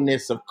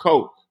psycho-ness of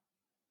coke,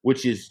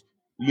 which is,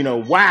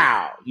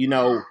 wow,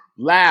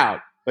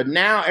 loud. But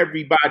now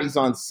everybody's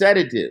on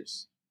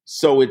sedatives.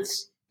 So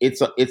it's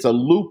a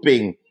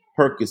looping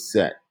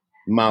Percocet,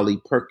 Molly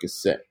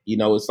Percocet.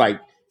 It's like,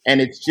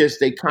 and it's just,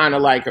 they kind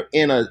of like are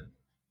in a,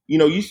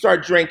 you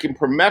start drinking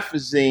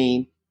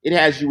promethazine, it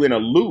has you in a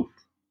loop.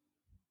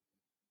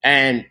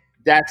 And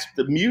that's,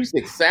 the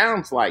music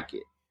sounds like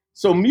it.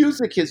 So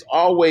music has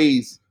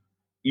always,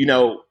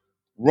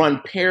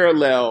 run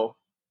parallel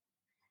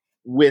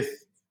with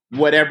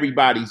what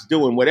everybody's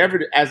doing.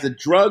 Whatever, as the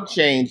drug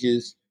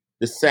changes,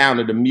 the sound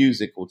of the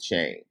music will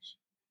change.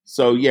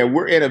 So yeah,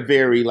 we're in a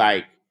very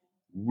like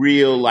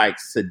real, like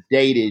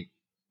sedated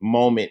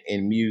moment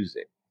in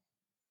music.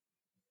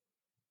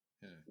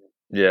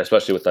 Yeah,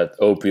 especially with that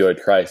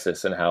opioid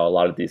crisis and how a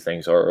lot of these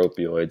things are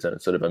opioids, and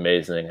it's sort of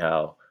amazing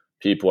how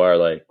people are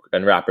like,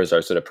 and rappers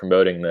are sort of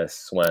promoting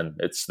this when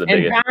it's the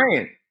biggest.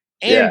 Dying.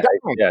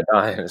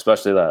 Dying,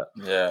 especially that.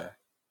 Yeah.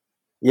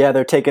 Yeah,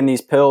 they're taking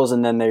these pills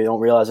and then they don't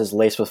realize it's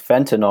laced with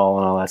fentanyl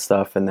and all that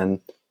stuff, and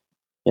then,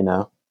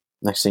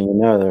 next thing you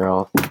know, they're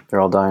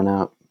all dying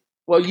out.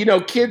 Well,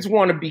 kids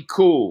want to be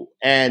cool,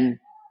 and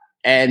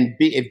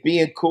if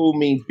being cool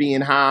means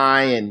being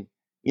high, and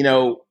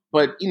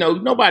but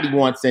nobody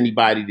wants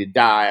anybody to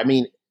die. I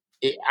mean,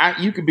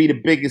 you could be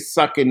the biggest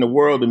sucker in the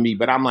world to me,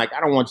 but I'm like, I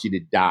don't want you to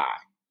die.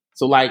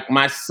 So like,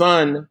 my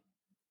son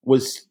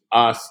was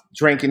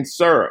drinking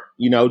syrup,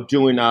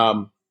 doing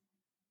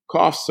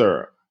cough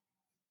syrup,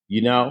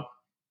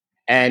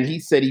 and he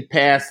said he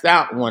passed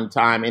out one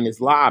time in his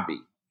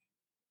lobby,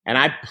 and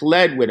I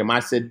pled with him.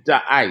 I said,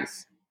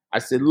 Ice, I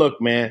said,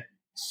 look, man,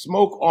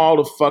 smoke all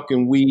the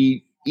fucking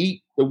weed,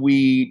 eat the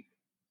weed,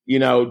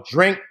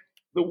 drink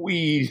the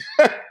weed,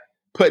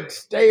 but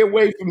stay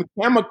away from the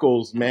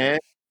chemicals, man.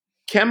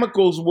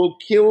 Chemicals will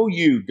kill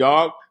you,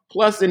 dog.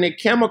 Plus, in a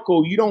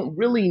chemical, you don't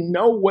really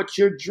know what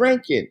you're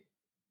drinking.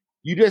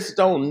 You just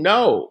don't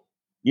know.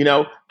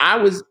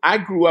 I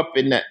grew up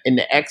in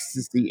the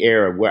ecstasy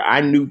era where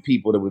I knew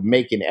people that were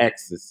making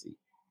ecstasy.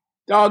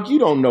 Dog, you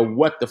don't know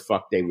what the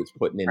fuck they was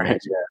putting in there.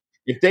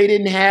 If they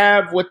didn't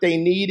have what they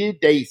needed,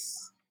 they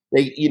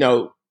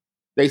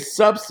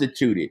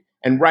substituted.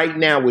 And right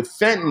now with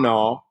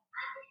fentanyl,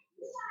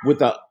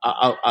 with a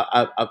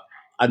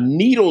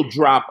needle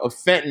drop of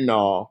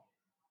fentanyl,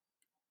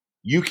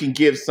 you can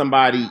give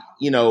somebody,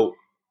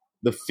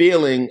 the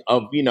feeling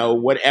of,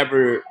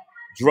 whatever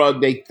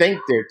drug they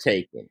think they're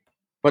taking.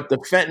 But the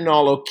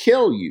fentanyl will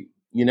kill you,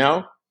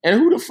 And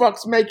who the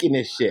fuck's making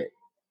this shit?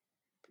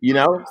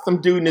 Some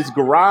dude in his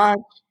garage?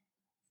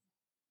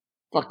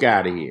 Fuck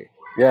out of here.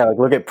 Yeah, like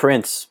look at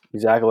Prince.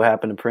 Exactly what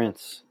happened to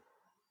Prince.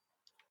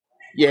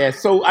 Yeah,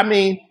 so I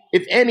mean,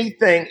 if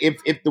anything,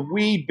 if the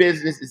weed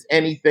business is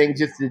anything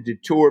just to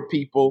deter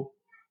people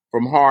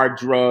from hard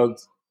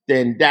drugs,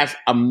 then that's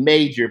a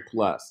major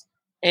plus.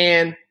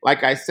 And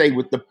like I say,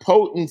 with the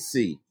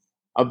potency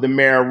of the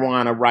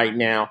marijuana right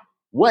now,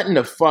 what in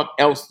the fuck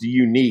else do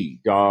you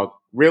need, dog?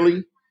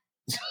 Really?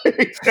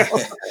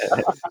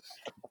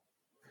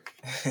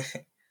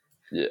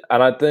 Yeah,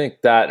 and I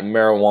think that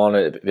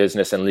marijuana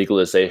business and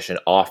legalization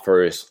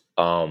offers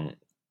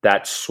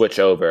that switch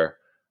over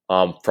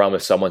from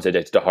if someone's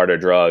addicted to harder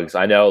drugs.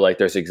 I know, like,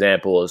 there's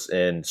examples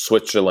in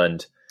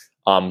Switzerland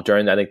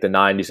during, I think, the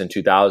 90s and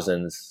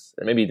 2000s,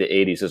 and maybe the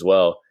 80s as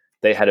well.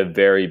 They had a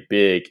very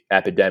big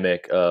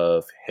epidemic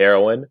of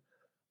heroin.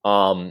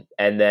 And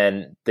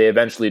then they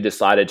eventually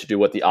decided to do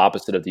what the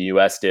opposite of the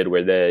U.S. did,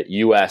 where the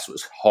U.S.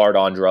 was hard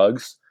on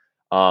drugs.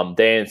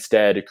 They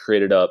instead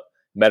created up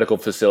medical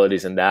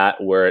facilities in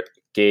that, where it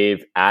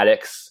gave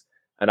addicts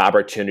an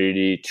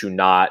opportunity to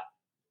not.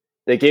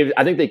 I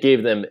think they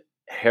gave them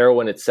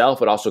heroin itself,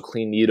 but also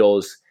clean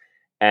needles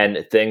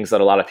and things that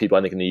a lot of people,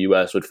 I think, in the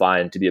U.S. would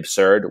find to be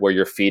absurd, where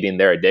you're feeding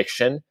their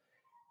addiction.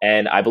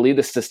 And I believe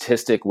the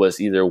statistic was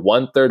either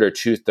 1/3 or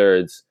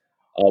 2/3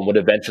 would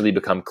eventually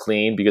become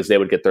clean because they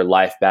would get their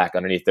life back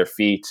underneath their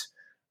feet.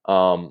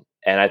 And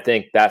I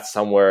think that's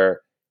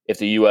somewhere, if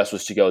the U.S.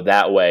 was to go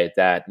that way,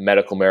 that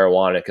medical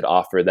marijuana could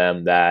offer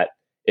them that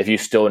if you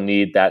still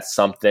need that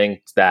something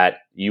that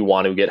you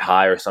want to get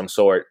high or some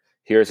sort,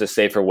 here's a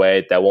safer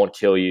way that won't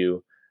kill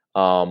you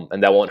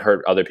and that won't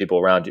hurt other people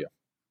around you.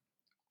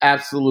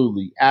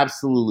 Absolutely.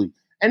 Absolutely.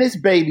 And it's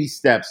baby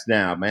steps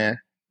now, man.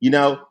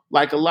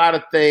 Like a lot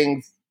of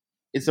things,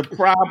 it's a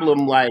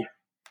problem. Like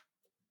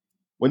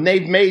when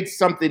they've made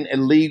something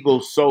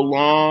illegal so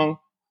long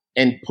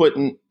and put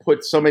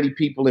so many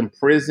people in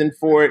prison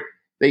for it,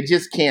 they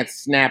just can't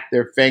snap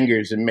their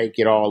fingers and make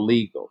it all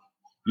legal.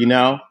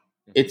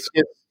 It's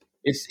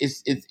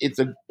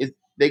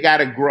they got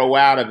to grow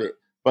out of it.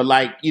 But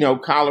like,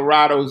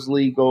 Colorado's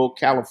legal,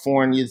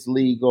 California's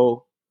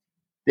legal.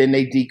 Then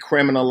they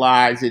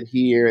decriminalize it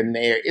here and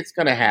there. It's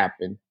going to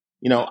happen,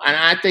 and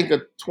I think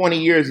 20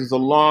 years is a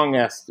long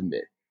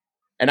estimate.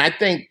 And I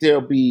think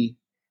there'll be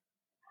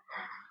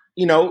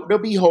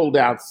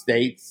holdout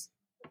states,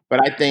 but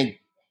I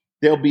think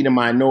they'll be the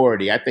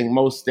minority. I think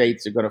most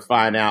states are going to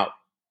find out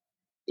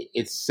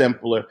it's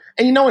simpler.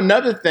 And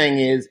another thing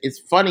is, it's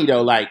funny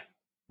though, like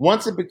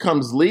once it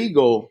becomes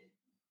legal,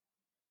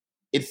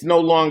 it's no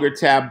longer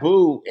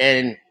taboo.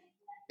 And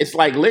it's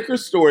like liquor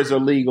stores are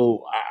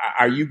legal.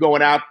 Are you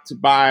going out to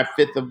buy a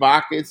fifth of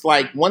vodka? It's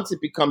like once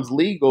it becomes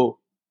legal,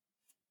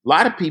 a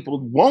lot of people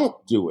won't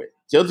do it.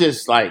 They'll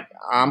just like,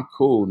 I'm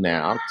cool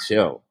now. I'm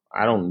chill.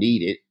 I don't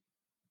need it.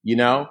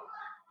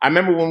 I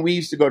remember when we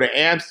used to go to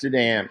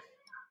Amsterdam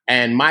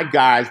and my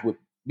guys would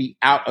be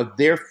out of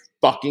their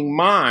fucking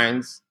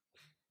minds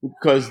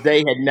because they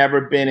had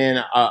never been in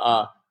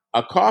a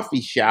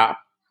coffee shop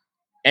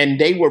and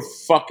they were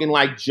fucking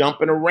like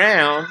jumping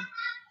around.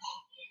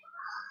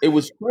 It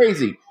was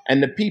crazy.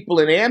 And the people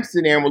in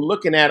Amsterdam were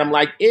looking at them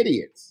like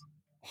idiots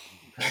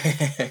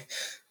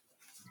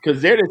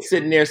because they're just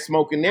sitting there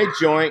smoking their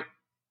joint,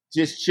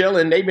 just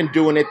chilling. They've been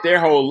doing it their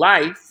whole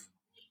life.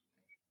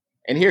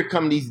 And here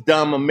come these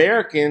dumb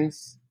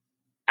Americans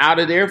out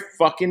of their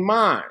fucking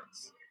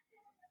minds.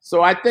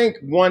 So I think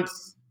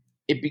once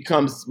it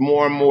becomes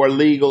more and more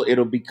legal,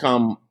 it'll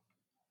become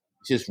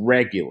just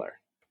regular,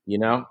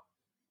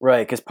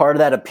 Right, because part of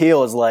that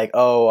appeal is like,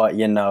 oh,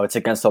 it's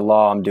against the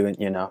law. I'm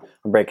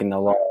breaking the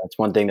law. It's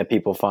one thing that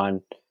people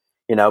find,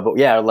 but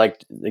yeah,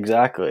 like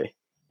exactly.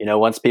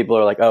 Once people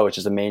are like, oh, it's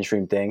just a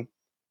mainstream thing,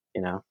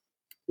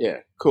 Yeah,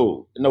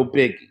 cool. No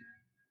biggie.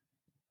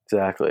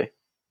 Exactly.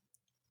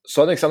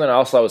 So I think something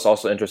else I was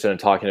also interested in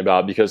talking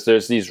about, because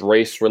there's these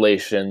race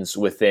relations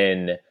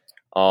within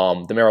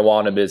the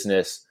marijuana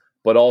business,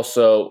 but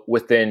also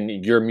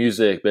within your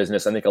music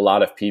business. I think a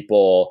lot of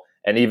people,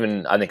 and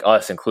even I think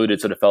us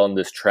included, sort of fell in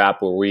this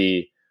trap where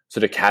we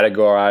sort of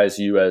categorize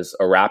you as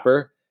a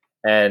rapper.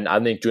 And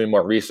I think doing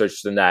more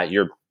research than that,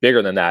 you're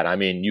bigger than that. I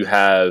mean, you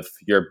have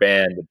your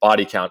band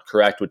Body Count,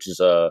 correct? Which is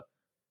a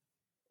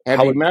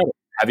heavy metal.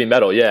 Heavy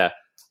metal, yeah.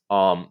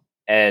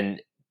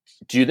 And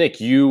do you think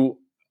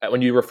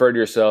when you refer to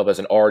yourself as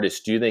an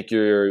artist, do you think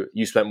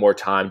you spent more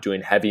time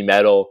doing heavy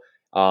metal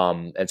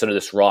and sort of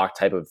this rock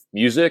type of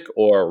music,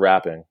 or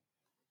rapping?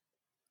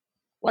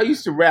 Well, I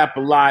used to rap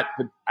a lot,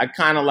 but I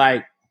kind of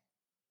like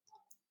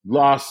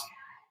lost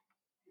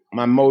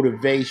my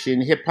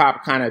motivation. Hip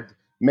hop kind of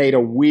made a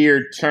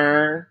weird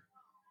turn,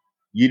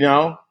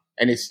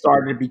 and it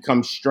started to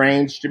become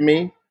strange to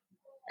me.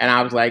 And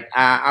I was like,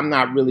 I'm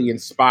not really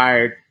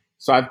inspired.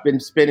 So I've been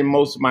spending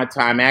most of my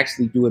time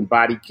actually doing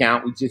Body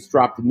Count. We just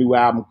dropped a new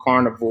album,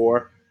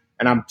 Carnivore,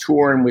 and I'm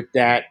touring with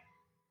that.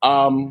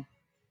 I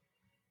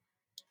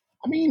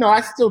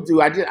still do.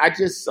 I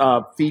just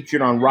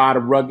featured on Rod a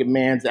Rugged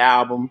Man's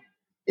album.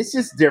 It's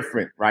just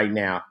different right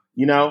now.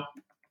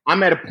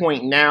 I'm at a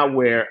point now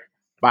where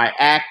by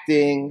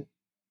acting,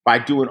 by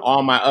doing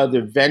all my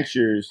other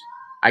ventures,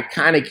 I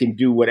kind of can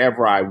do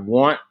whatever I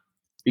want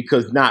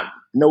because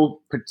no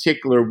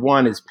particular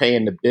one is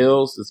paying the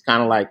bills. It's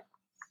kind of like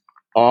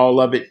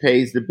all of it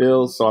pays the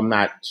bills. So I'm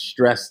not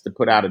stressed to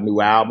put out a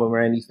new album or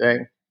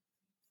anything.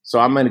 So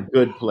I'm in a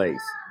good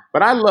place.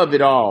 But I love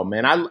it all,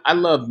 man. I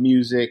love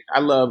music. I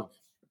love,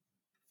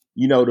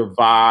 the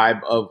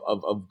vibe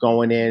of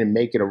going in and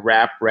making a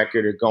rap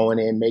record or going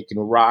in and making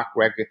a rock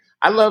record.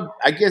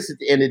 I guess at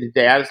the end of the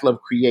day, I just love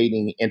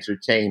creating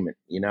entertainment,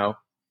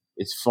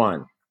 It's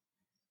fun.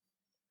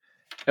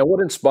 And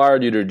what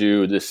inspired you to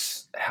do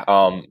this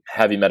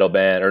heavy metal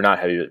band, or not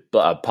heavy,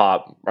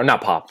 pop, or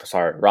not pop,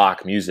 sorry,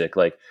 rock music?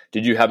 Like,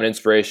 did you have an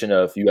inspiration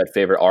of you had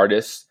favorite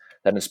artists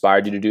that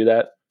inspired you to do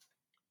that?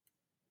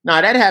 No,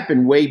 that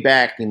happened way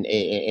back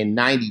in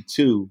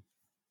 92.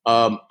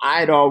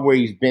 I'd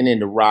always been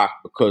into rock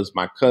because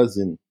my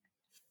cousin,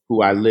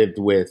 who I lived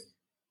with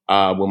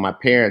when my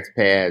parents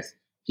passed,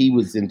 he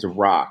was into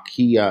rock.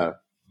 He,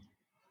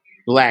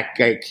 black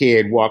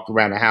kid, walked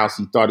around the house.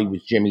 He thought he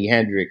was Jimi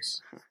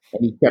Hendrix.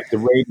 And he kept the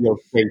radio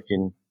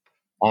station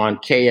on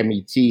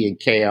KMET and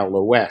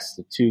KLOS,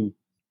 the two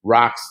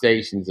rock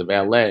stations of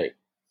LA.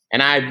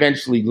 And I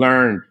eventually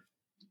learned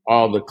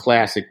all the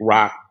classic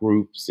rock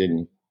groups,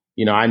 and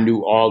I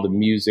knew all the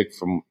music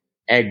from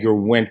Edgar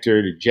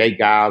Winter to Jay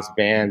Giles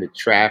Band to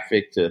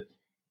Traffic to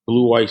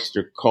Blue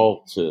Oyster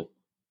Cult to,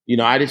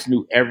 I just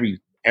knew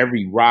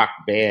every rock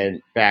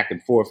band back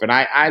and forth. And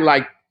I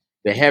liked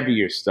the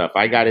heavier stuff.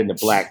 I got into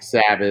Black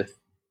Sabbath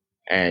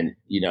and,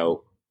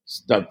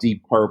 stuff,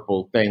 Deep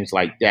Purple, things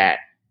like that.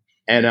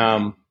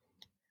 And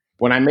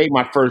when I made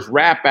my first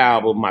rap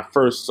album, my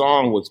first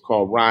song was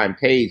called Rhyme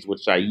Pays,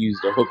 which I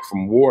used a hook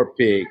from War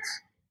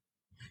Pigs,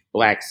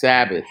 Black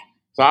Sabbath.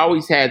 So I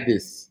always had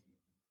this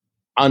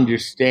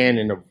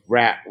understanding of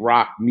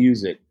rock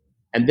music.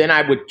 And then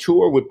I would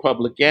tour with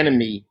Public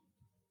Enemy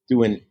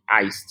doing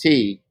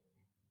Ice-T,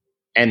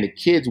 and the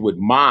kids would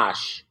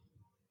mosh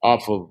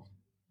off of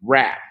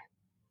rap.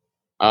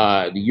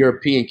 The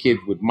European kids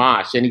would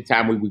mosh.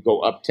 Anytime we would go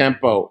up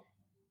tempo,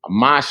 a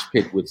mosh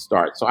pit would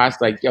start. So I was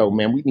like, yo,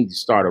 man, we need to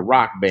start a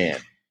rock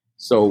band.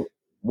 So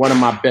one of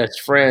my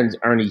best friends,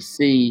 Ernie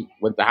C.,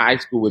 went to high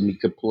school with me,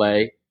 could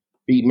play.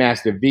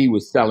 Beatmaster V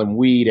was selling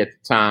weed at the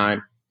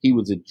time. He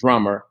was a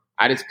drummer.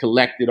 I just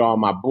collected all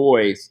my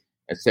boys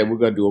and said, we're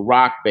going to do a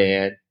rock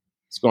band.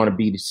 It's going to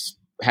be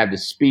have the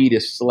speed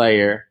of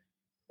Slayer.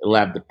 It'll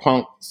have the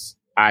punk's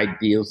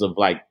ideals of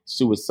like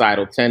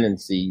suicidal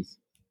tendencies,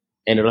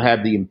 and it'll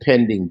have the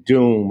impending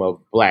doom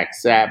of Black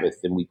Sabbath.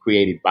 And we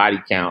created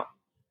Body Count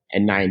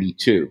in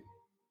 '92.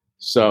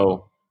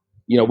 So,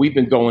 we've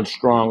been going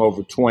strong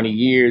over 20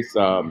 years.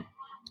 I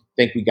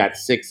think we got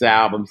 6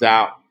 albums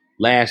out.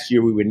 Last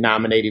year, we were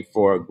nominated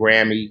for a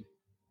Grammy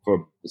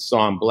for the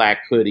song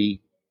Black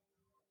Hoodie.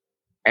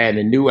 And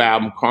the new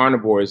album,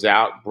 Carnivore, is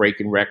out,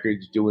 breaking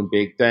records, doing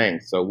big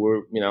things. So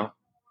we're,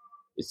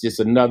 it's just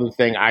another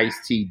thing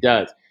Ice-T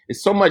does.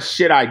 It's so much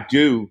shit I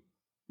do.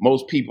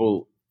 Most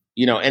people,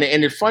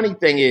 and the funny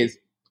thing is,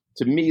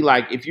 to me,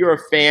 like, if you're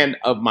a fan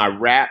of my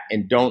rap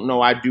and don't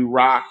know I do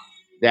rock,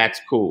 that's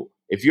cool.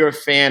 If you're a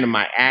fan of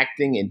my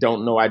acting and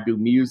don't know I do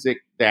music,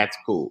 that's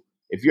cool.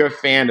 If you're a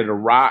fan of the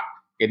rock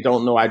and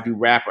don't know I do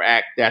rap or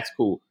act, that's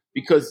cool.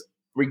 Because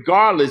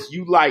regardless,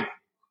 you like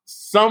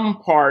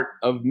some part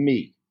of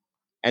me.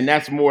 And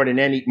that's more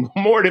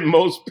than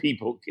most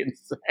people can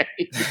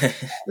say.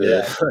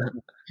 Yeah.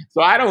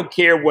 So I don't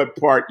care what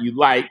part you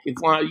like. As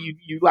long as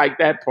you like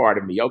that part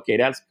of me. Okay,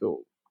 that's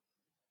cool.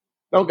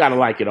 Don't gotta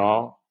like it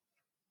all.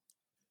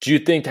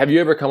 Have you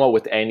ever come up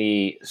with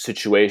any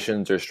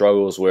situations or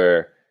struggles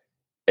where,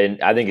 and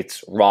I think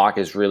it's rock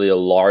is really a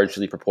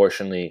largely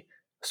proportionally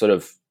sort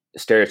of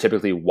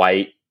stereotypically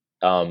white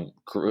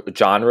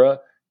genre.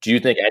 Do you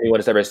think anyone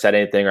has ever said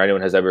anything, or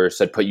anyone has ever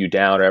put you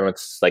down, or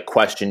everyone's like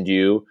questioned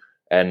you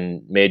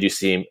and made you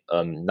seem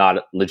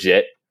not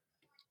legit?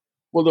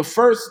 Well, the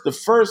first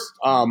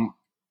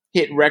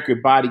hit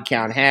record Body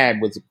Count had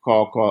was a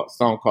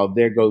song called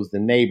 "There Goes the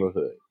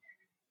Neighborhood,"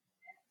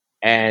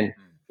 and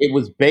it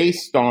was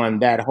based on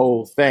that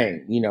whole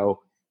thing.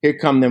 Here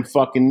come them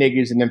fucking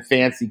niggers in them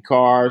fancy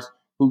cars.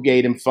 Who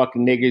gave them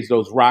fucking niggers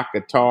those rock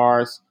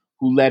guitars?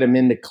 Who let them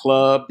in the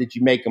club? Did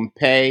you make them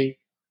pay?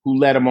 Who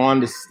let them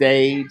on the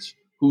stage?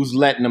 Who's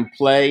letting them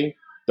play?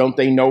 Don't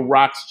they know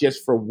rock's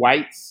just for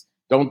whites?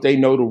 Don't they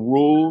know the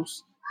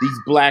rules? These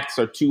blacks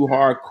are too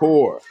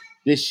hardcore.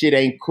 This shit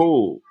ain't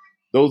cool.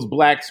 Those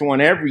blacks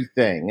want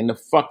everything in the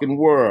fucking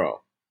world.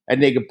 That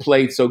nigga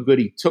played so good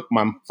he took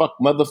my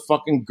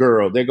motherfucking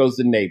girl. There goes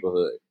the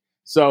neighborhood.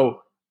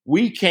 So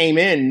we came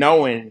in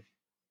knowing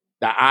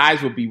the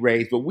eyes would be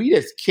raised, but we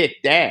just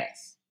kicked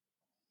ass.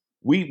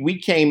 We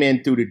came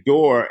in through the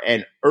door,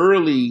 and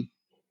early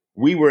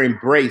we were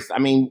embraced. I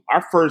mean,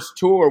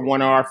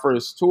 one of our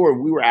first tour,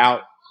 we were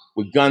out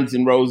with Guns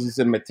N' Roses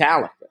and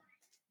Metallica.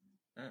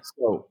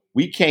 So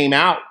we came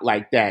out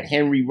like that.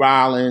 Henry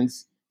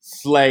Rollins,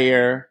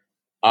 Slayer.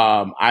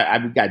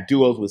 I got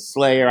duos with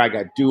Slayer. I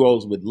got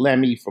duos with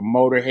Lemmy from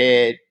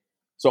Motorhead.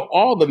 So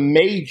all the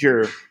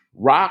major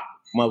rock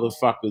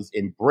motherfuckers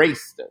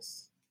embraced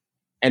us.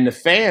 And the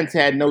fans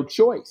had no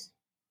choice.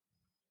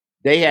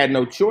 They had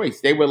no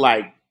choice. They were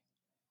like,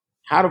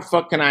 how the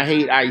fuck can I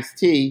hate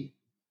Ice-T?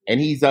 And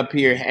he's up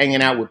here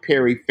hanging out with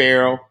Perry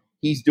Farrell.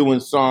 He's doing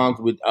songs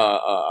with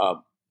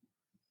all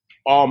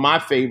my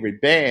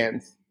favorite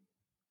bands.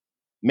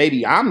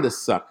 Maybe I'm the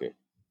sucker,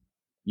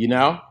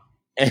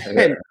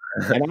 And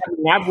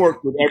I've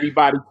worked with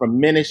everybody from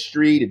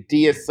Ministry to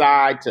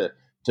Deicide to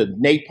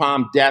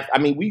Napalm Death. I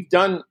mean, we've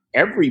done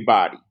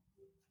everybody.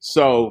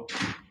 So,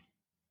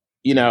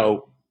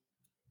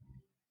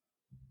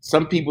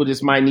 some people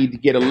just might need to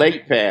get a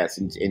late pass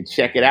and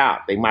check it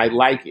out. They might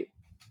like it.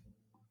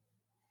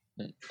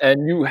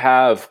 And you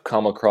have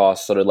come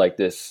across sort of like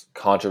this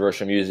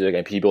controversial music,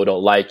 and people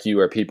don't like you,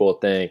 or people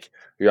think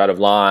you're out of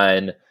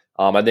line.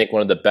 I think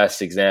one of the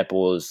best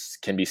examples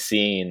can be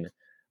seen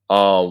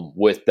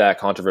with that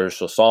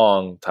controversial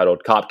song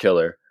titled "Cop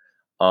Killer."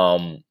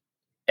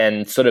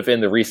 And sort of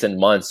in the recent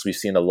months, we've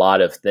seen a lot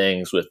of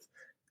things with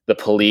the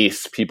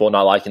police, people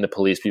not liking the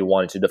police, people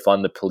wanting to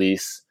defund the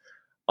police.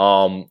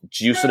 Do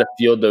you sort of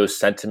feel those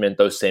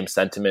same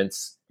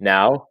sentiments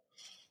now?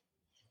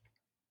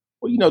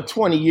 Well,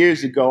 20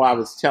 years ago, I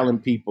was telling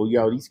people,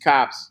 these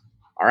cops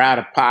are out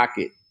of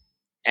pocket.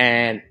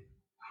 And,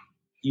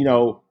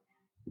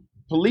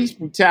 police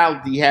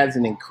brutality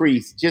hasn't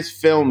increased, just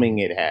filming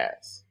it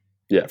has.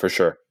 Yeah, for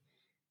sure.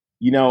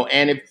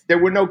 And if there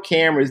were no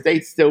cameras,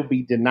 they'd still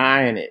be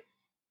denying it.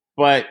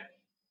 But,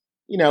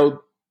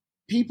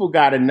 people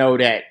got to know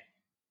that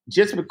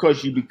just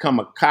because you become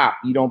a cop,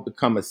 you don't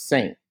become a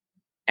saint.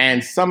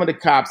 And some of the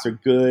cops are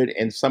good,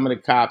 and some of the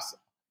cops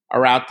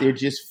are out there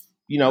just,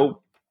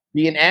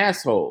 being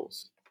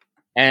assholes.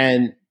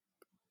 And,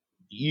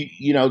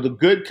 the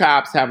good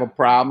cops have a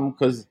problem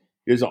because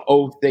there's an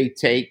oath they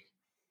take,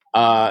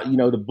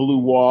 the blue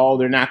wall.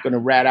 They're not going to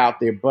rat out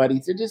their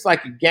buddies. They're just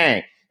like a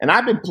gang. And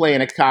I've been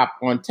playing a cop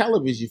on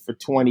television for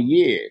 20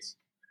 years.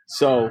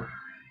 So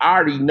I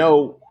already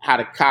know how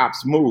the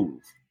cops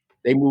move.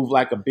 They move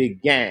like a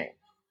big gang.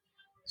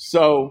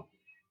 So,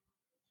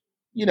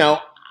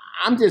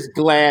 I'm just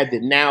glad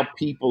that now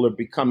people are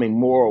becoming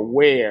more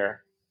aware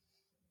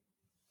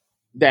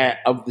that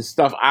of the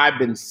stuff I've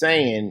been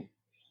saying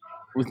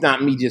was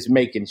not me just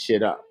making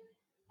shit up.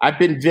 I've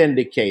been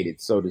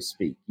vindicated, so to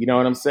speak. You know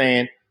what I'm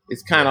saying?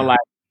 It's kind of like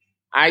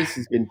ICE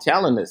has been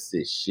telling us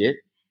this shit.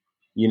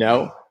 you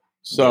know?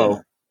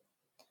 So,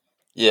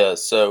 yeah.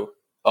 So,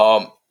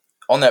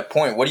 on that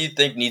point, what do you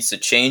think needs to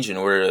change in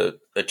order to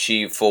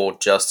achieve full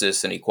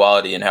justice and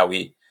equality in how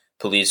we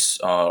police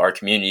our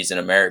communities in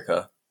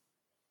America?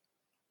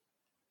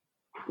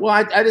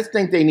 well, I just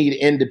think they need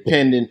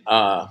independent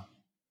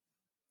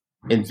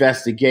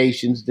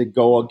investigations that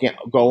go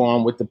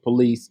on with the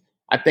police.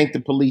 I think the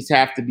police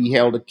have to be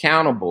held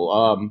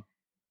accountable.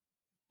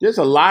 There's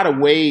a lot of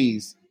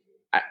ways,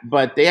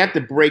 but they have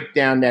to break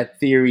down that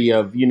theory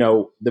of,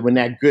 that when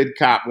that good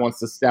cop wants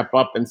to step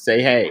up and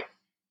say, hey,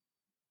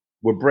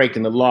 we're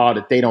breaking the law,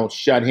 that they don't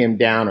shut him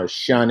down or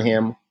shun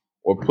him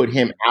or put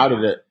him out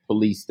of the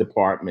police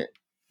department.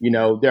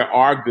 There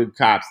are good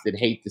cops that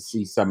hate to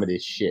see some of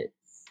this shit,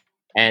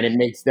 and it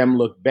makes them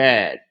look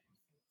bad.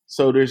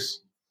 So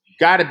there's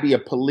got to be a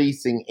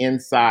policing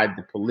inside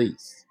the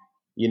police.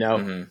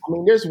 Mm-hmm. I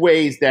mean, there's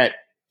ways that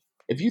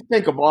if you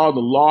think of all the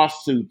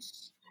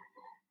lawsuits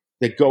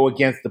that go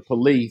against the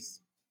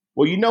police,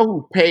 well, you know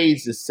who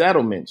pays the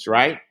settlements,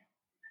 right?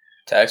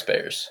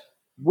 Taxpayers.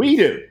 We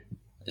do.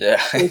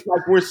 Yeah. It's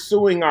like we're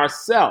suing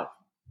ourselves.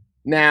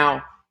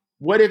 Now,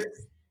 what if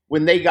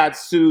when they got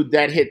sued,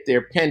 that hit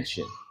their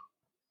pension?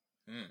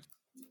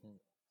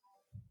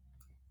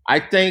 I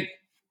think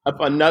if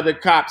another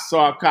cop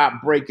saw a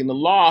cop breaking the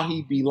law,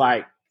 he'd be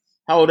like,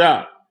 hold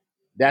up,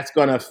 that's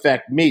going to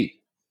affect me.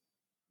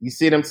 You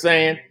see what I'm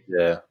saying?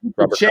 Yeah.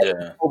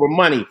 Over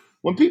money.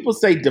 When people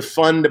say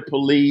defund the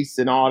police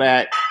and all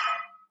that,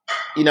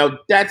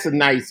 that's a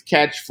nice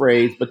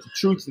catchphrase, but the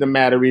truth of the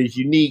matter is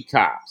you need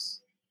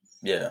cops.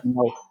 Yeah.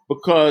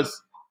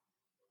 Because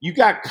you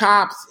got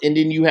cops and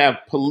then you have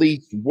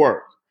police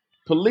work.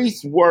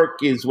 Police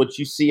work is what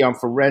you see on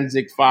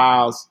Forensic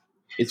Files.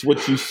 It's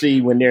what you see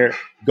when they're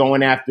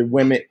going after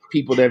women,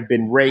 people that have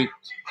been raped,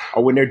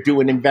 or when they're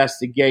doing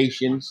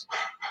investigations.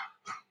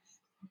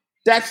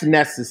 That's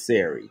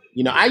necessary.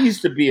 I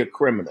used to be a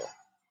criminal,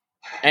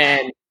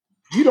 and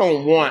you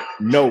don't want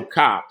no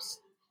cops.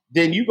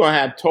 Then you're going to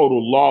have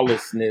total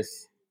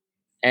lawlessness,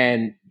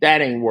 and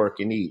that ain't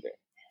working either.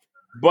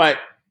 But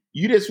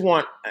you just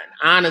want an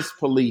honest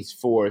police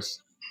force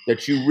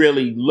that you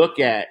really look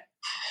at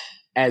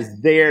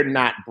as they're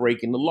not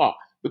breaking the law.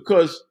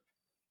 Because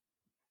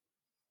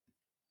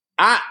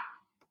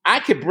I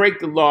could break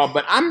the law,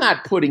 but I'm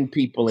not putting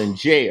people in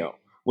jail.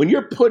 When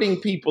you're putting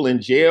people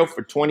in jail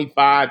for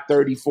 25,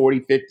 30, 40,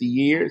 50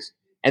 years,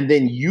 and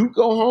then you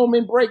go home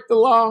and break the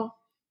law,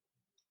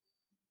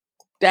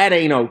 that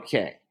ain't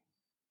okay.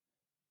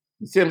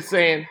 You see what I'm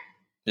saying?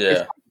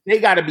 Yeah. They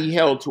got to be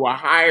held to a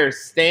higher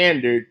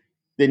standard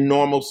than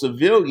normal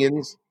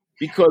civilians,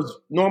 because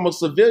normal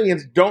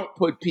civilians don't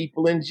put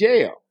people in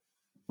jail.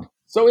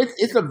 So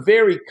it's a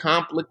very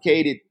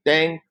complicated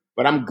thing,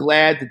 but I'm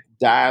glad that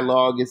the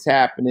dialogue is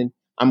happening.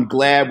 I'm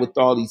glad with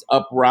all these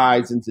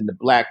uprisings and the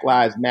Black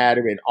Lives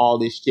Matter and all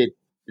this shit.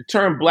 The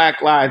term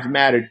Black Lives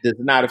Matter does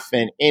not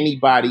offend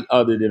anybody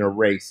other than a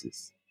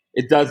racist.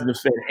 It doesn't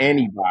offend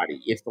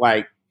anybody. It's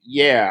like,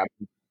 yeah,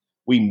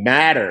 we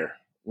matter.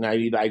 Now,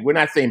 we're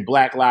not saying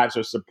Black lives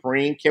are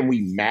supreme. Can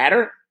we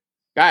matter?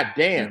 God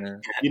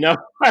damn,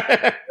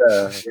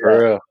 For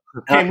real.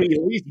 Can we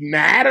at least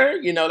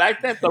matter?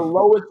 That's the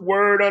lowest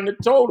word on the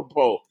totem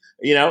pole,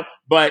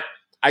 But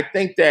I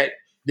think that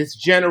this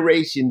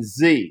Generation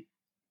Z,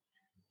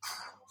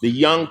 the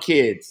young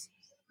kids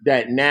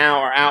that now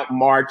are out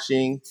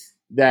marching,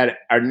 that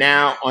are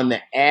now on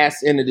the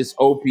ass end of this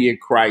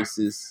opiate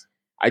crisis,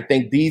 I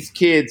think these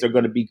kids are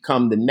going to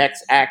become the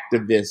next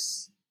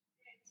activists,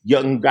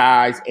 young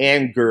guys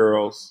and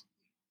girls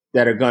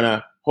that are going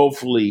to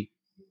hopefully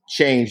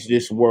change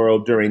this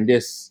world during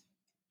this,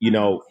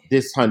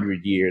 this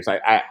 100 years.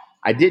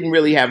 I didn't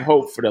really have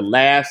hope for the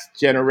last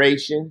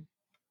generation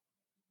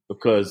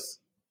because,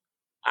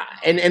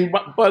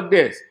 but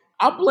this,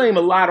 I'll blame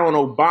a lot on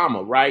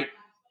Obama, right?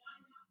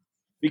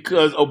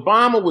 Because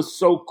Obama was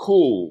so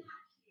cool.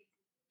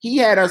 He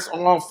had us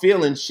all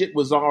feeling shit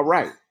was all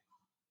right.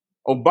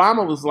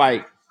 Obama was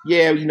like,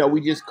 yeah,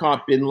 we just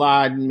caught bin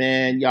Laden,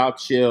 man. Y'all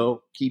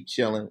chill, keep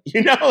chilling.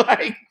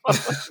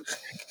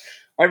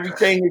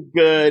 Everything is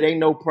good. Ain't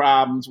no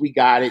problems. We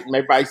got it.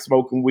 Everybody's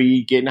smoking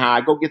weed, getting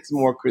high. Go get some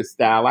more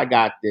Cristal. I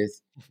got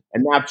this.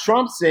 And now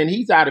Trump's in.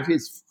 He's out of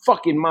his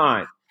fucking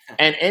mind.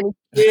 And any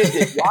kid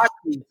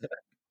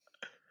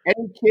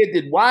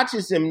that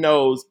watches him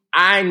knows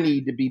I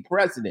need to be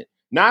president.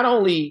 Not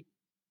only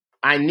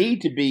I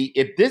need to be,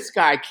 if this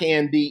guy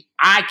can be,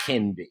 I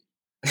can be.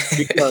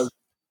 Because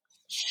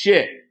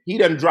shit, he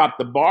done dropped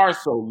the bar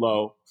so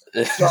low.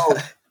 So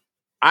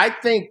I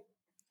think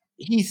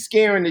he's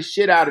scaring the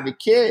shit out of the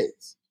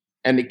kids.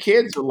 And the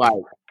kids are like,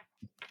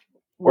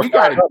 we're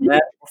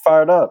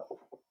fired up.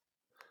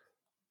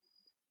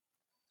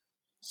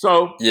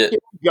 So here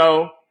we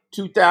go,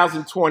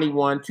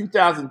 2021,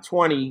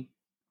 2020.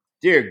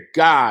 Dear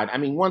God, I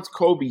mean, once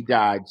Kobe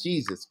died,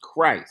 Jesus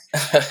Christ.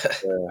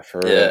 Yeah, for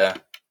real.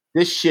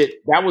 This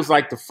shit, that was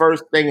like the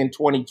first thing in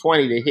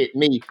 2020 that hit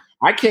me.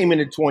 I came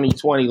into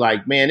 2020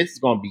 like, man, this is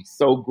going to be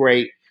so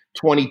great.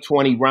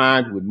 2020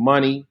 rhymes with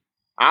money.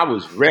 I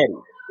was ready.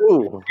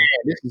 Ooh. Man,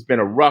 this has been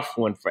a rough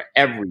one for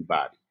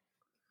everybody.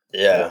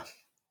 Yeah.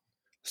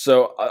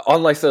 So,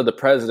 unlike the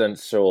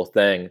presidential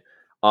thing,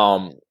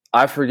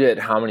 I forget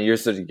how many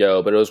years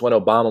ago, but it was when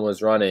Obama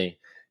was running,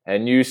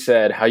 and you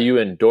said how you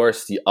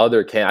endorsed the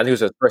other candidate. I think it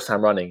was his first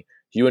time running.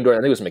 You endorsed,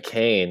 I think it was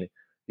McCain.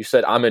 You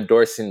said, I'm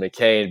endorsing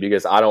McCain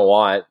because I don't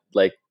want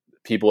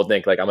people to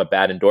think I'm a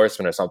bad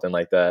endorsement or something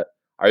like that.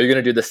 Are you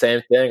going to do the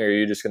same thing, or are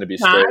you just going to be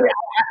straight?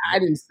 I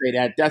didn't say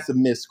that. That's a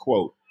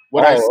misquote.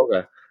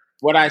 Okay.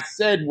 What I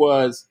said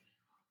was,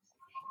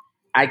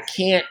 I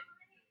can't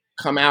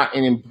come out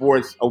and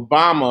endorse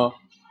Obama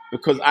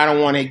because I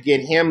don't want to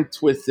get him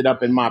twisted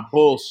up in my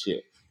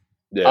bullshit.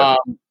 Yeah.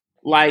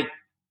 Like,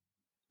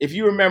 if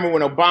you remember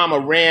when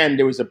Obama ran,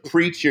 there was a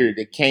preacher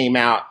that came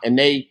out, and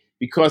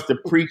because the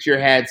preacher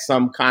had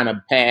some kind of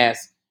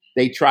past,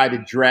 they tried to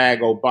drag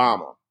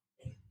Obama.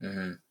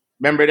 Mm-hmm.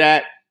 Remember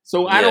that?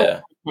 So I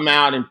don't come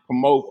out and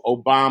promote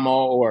Obama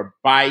or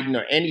Biden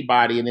or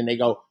anybody, and then they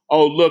go,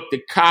 "Oh, look,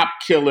 the cop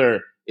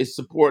killer is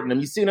supporting them."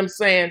 You see what I'm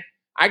saying?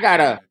 I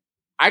got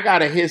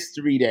a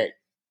history that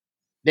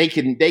they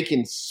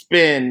can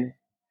spin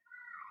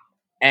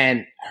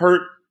and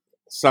hurt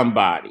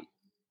somebody,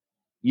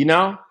 you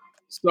know?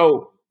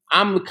 So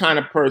I'm the kind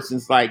of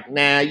person's like,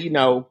 nah,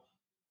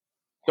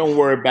 don't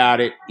worry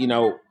about it.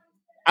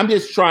 I'm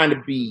just trying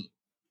to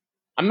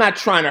I'm not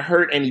trying to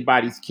hurt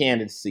anybody's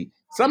candidacy.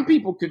 Some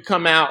people could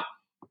come out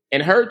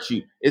and hurt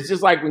you. It's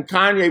just like when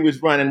Kanye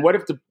was running. What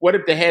if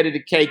the head of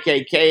the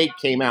KKK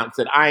came out and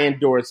said, I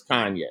endorse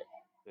Kanye?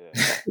 Yeah.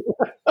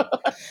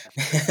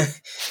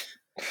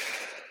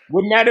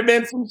 Wouldn't that have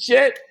been some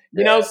shit?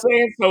 You know what I'm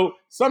saying? So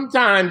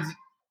sometimes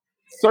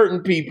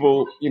certain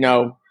people,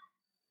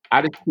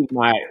 I just keep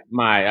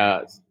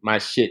my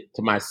shit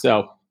to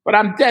myself. But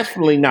I'm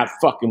definitely not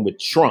fucking with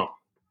Trump.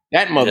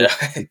 That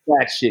motherfucker,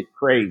 that shit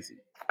crazy.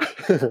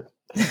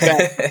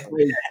 That's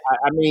crazy.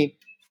 I mean,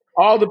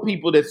 all the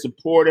people that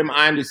support him,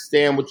 I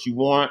understand what you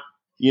want.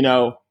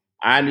 I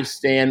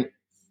understand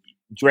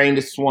drain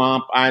the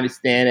swamp. I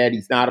understand that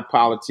he's not a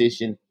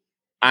politician.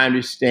 I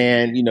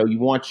understand, you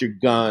want your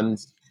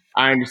guns.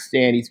 I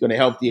understand he's going to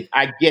help you.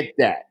 I get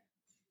that.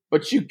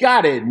 But you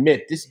got to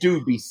admit, this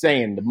dude be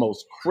saying the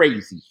most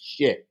crazy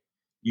shit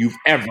you've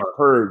ever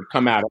heard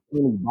come out of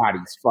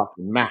anybody's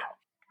fucking mouth.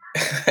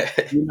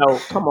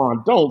 Come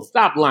on, don't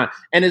stop lying.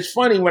 And it's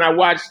funny when I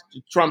watch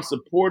the Trump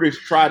supporters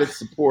try to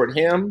support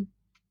him,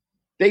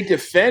 they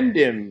defend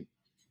him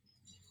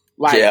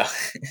to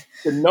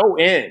no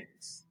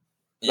ends.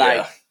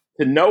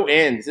 To no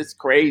ends. It's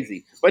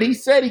crazy. But he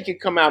said he could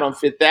come out on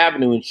Fifth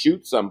Avenue and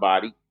shoot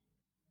somebody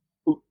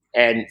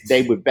and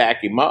they would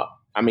back him up.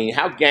 I mean,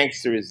 how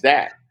gangster is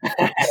that?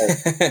 I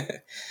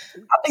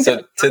think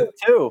that's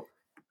too.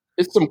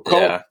 It's some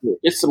cult shit.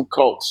 It's some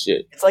cult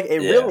shit. It's like, it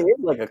really is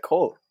like a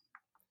cult.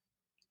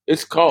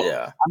 It's cult.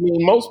 Yeah. I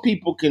mean, most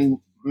people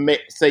can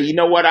say, you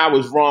know what, I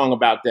was wrong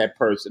about that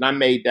person. I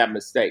made that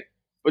mistake.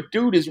 But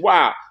dude is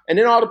wild. And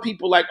then all the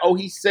people like, oh,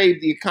 he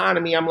saved the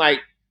economy. I'm like,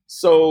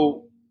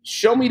 so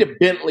show me the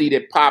Bentley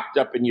that popped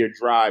up in your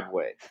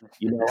driveway.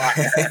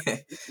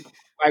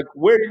 Like,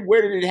 where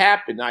did it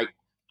happen? Like,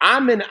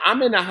 I'm in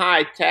a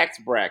high tax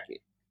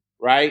bracket,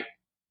 right?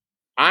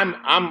 I'm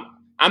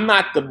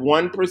not the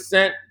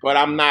 1%, but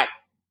I'm not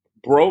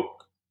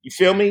broke. You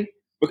feel me?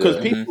 Because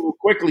people will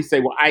quickly say,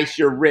 well, Ice,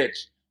 you're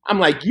rich. I'm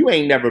like, you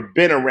ain't never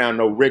been around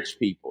no rich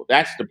people.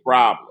 That's the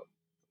problem.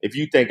 If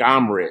you think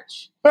I'm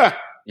rich.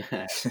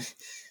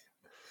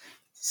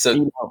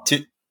 So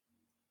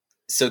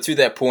to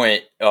that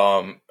point,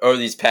 over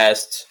these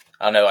past,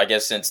 I don't know, I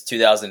guess since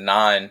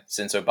 2009,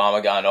 since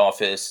Obama got in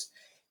office,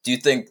 do you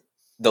think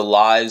the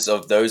lives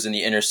of those in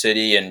the inner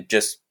city and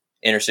just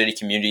inner city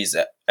communities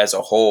as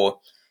a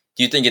whole,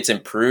 do you think it's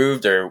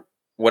improved, or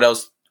what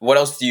else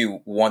do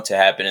you want to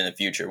happen in the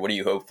future? What do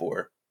you hope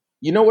for?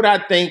 You know what I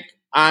think,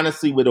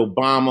 honestly, with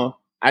Obama?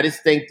 I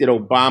just think that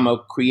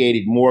Obama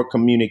created more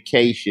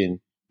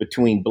communication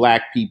between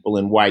black people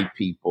and white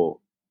people,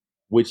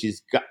 which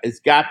it's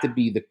got to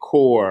be the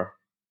core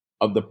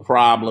of the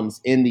problems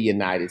in the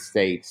United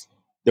States.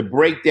 The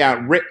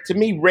breakdown, to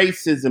me,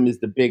 racism is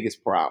the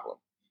biggest problem.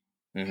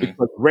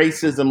 Because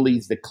racism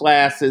leads to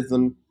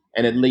classism,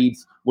 and it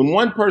leads, when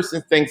one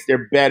person thinks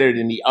they're better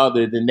than the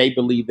other, then they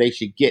believe they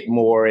should get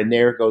more, and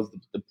there goes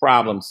the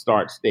problem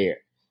starts there.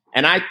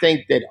 And I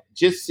think that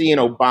just seeing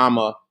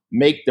Obama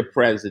make the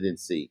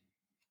presidency,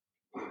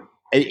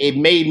 it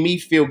made me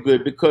feel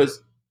good, because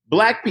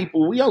black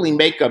people, we only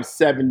make up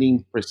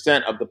 17%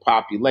 of the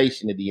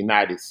population of the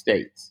United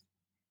States.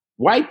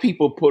 White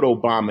people put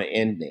Obama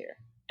in there,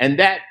 and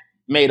that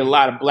made a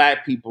lot of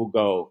black people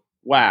go,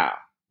 wow,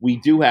 we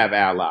do have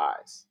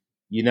allies.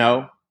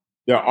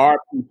 There are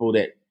people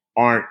that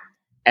aren't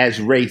as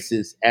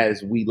racist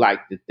as we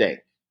like to think.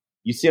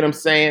 You see what I'm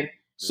saying?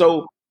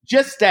 So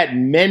just that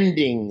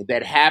mending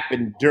that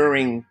happened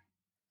during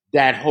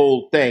that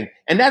whole thing.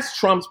 And that's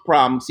Trump's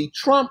problem. See,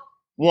 Trump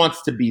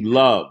wants to be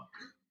loved.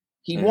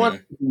 He wants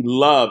to be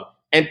loved.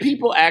 And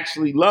people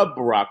actually love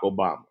Barack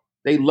Obama.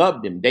 They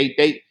loved him.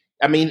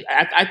 I mean,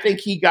 I think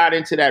he got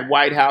into that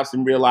White House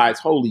and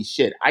realized, holy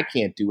shit, I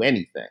can't do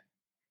anything.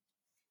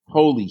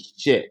 Holy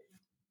shit.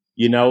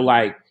 You know,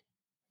 like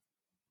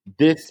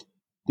this,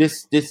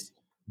 this, this,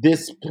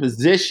 this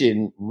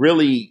position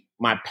really,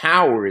 my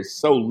power is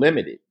so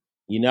limited,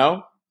 you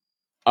know?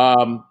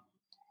 Um,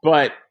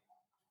 but,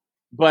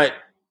 but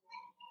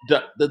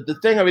the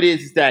thing of it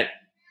is that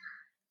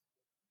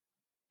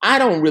I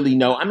don't really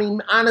know. I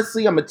mean,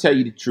 honestly, I'm going to tell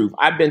you the truth.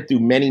 I've been through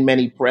many,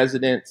 many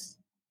presidents.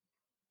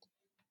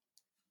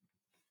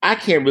 I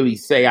can't really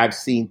say I've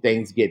seen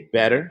things get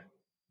better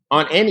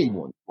on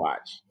anyone's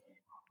watch.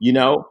 You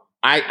know,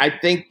 I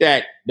think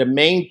that the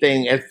main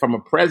thing as from a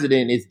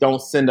president is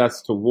don't send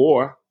us to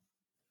war.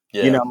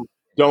 Yeah. You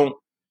know,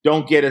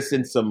 don't get us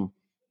in some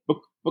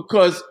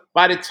because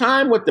by the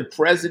time what the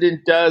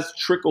president does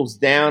trickles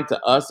down to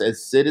us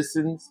as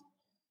citizens,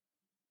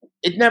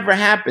 it never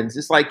happens.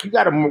 It's like you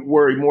got to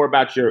worry more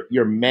about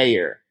your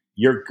mayor,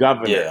 your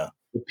governor, Yeah.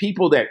 the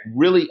people that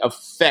really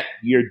affect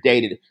your day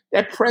to day.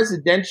 That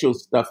presidential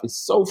stuff is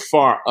so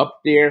far up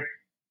there.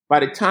 By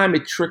the time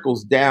it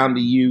trickles down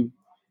to you,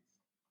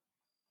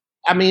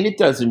 I mean, it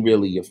doesn't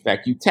really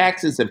affect you.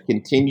 Taxes have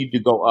continued to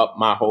go up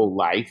my whole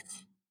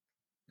life.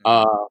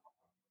 Uh,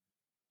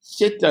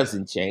 Shit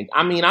doesn't change.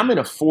 I mean, I'm in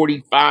a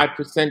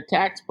 45%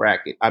 tax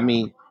bracket. I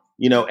mean,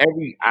 you know,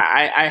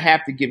 I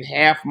have to give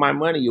half my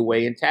money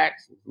away in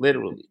taxes,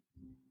 literally,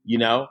 you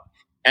know,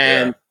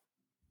 and Yeah.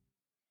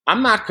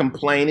 I'm not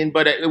complaining,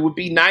 but it would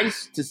be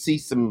nice to see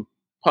some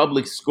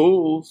public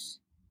schools,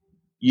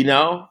 you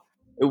know,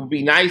 it would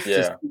be nice to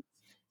Yeah.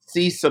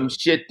 see some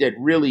shit that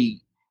really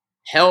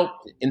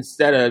helped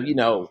instead of, you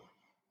know,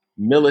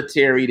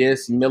 military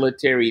this,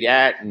 military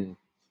that. And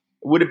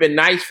it would have been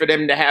nice for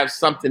them to have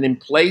something in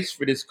place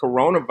for this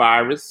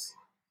coronavirus,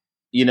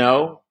 you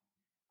know.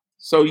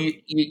 So you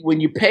when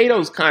you pay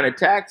those kind of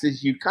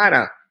taxes, you kind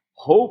of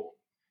hope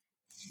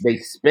they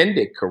spend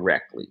it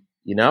correctly,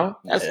 you know.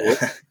 That's Yeah.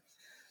 what.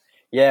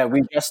 Yeah,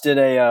 we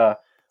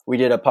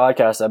did a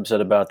podcast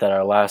episode about that.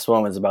 Our last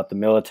one was about the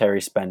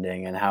military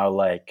spending and how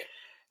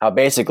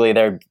basically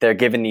they're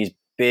giving these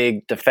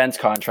big defense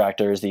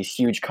contractors these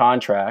huge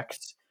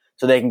contracts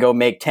so they can go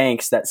make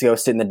tanks that go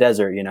sit in the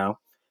desert, you know.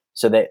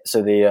 So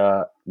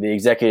the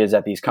executives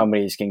at these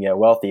companies can get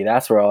wealthy.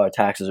 That's where all our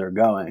taxes are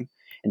going.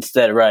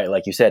 Instead, right,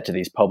 like you said, to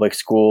these public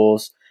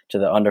schools, to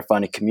the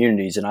underfunded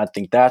communities. And I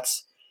think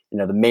that's, you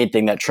know, the main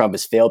thing that Trump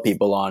has failed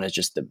people on is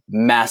just the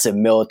massive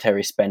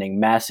military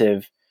spending,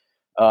 and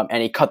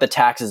he cut the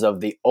taxes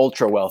of the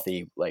ultra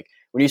wealthy. Like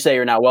when you say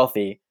you're not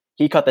wealthy,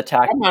 he cut the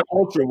taxes I'm not of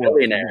ultra wealthy.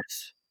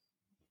 billionaires.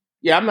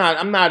 Yeah,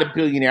 I'm not a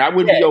billionaire. I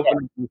wouldn't Yeah, be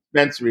opening a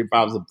dispensary if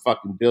I was a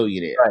fucking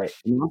billionaire. right.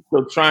 I'm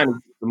still trying to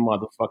get the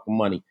motherfucking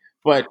money.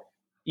 But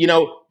you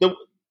know,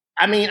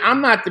 I mean,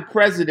 I'm not the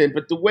president,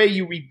 but the way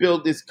you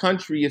rebuild this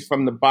country is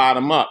from the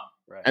bottom up.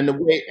 Right. And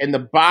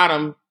the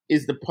bottom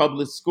is the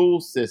public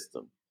school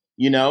system.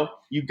 You know,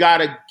 you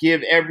gotta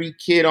give every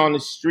kid on the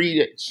street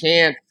a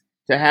chance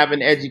to have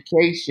an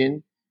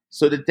education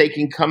so that they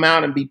can come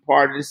out and be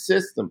part of the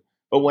system.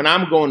 But when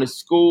I'm going to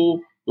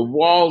school, the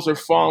walls are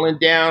falling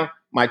down.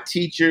 My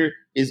teacher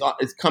is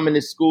coming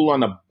to school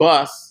on a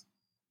bus,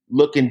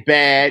 looking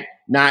bad,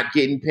 not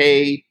getting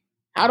paid.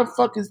 How the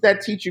fuck is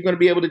that teacher going to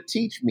be able to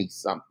teach me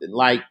something?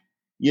 Like,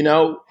 you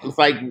know, it's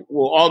like,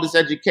 well, all this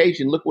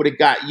education, look what it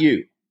got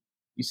you.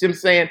 You see what I'm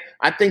saying?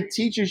 I think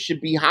teachers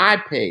should be high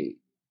paid,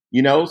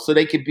 you know, so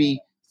they could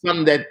be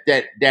something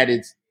that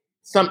is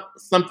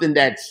something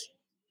that's,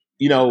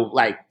 you know,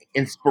 like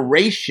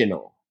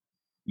inspirational,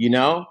 you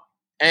know?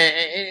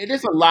 And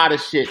there's a lot of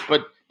shit,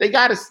 but they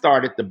got to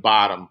start at the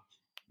bottom.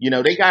 You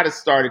know, they got to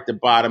start at the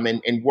bottom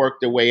and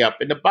work their way up.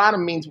 And the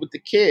bottom means with the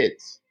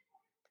kids.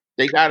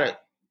 They got to,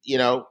 you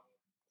know,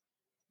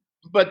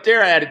 but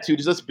their attitude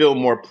is let's build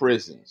more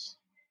prisons.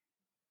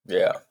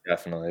 Yeah.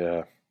 Definitely,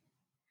 yeah.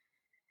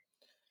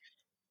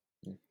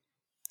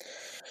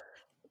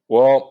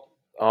 Well,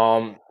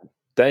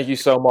 thank you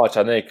so much.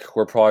 I think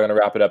we're probably going to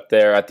wrap it up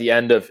there. At the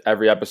end of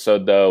every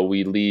episode, though,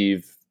 we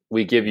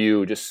give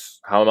you just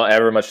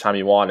however much time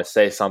you want to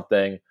say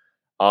something.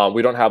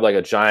 We don't have like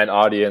a giant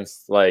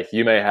audience like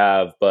you may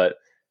have, but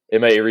it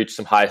may reach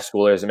some high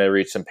schoolers, it may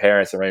reach some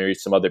parents, it may reach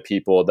some other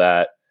people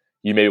that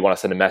you maybe want to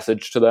send a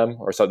message to them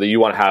or something. You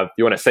want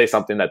to say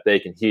something that they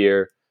can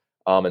hear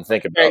and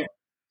think about.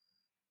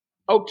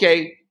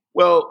 Okay.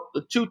 Well,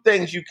 the two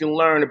things you can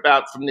learn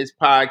about from this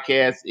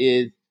podcast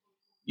is,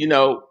 you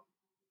know,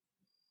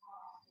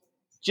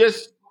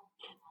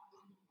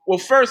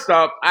 first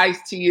off,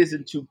 Ice-T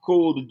isn't too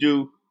cool to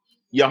do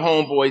your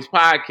homeboy's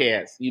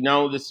podcast. You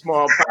know, the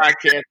small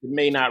podcast that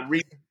may not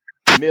reach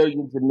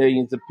millions and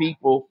millions of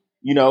people,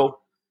 you know,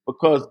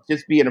 because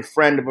just being a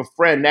friend of a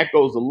friend, that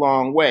goes a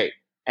long way.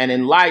 And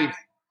in life,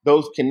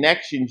 those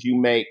connections you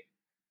make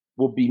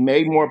will be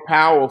made more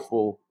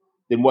powerful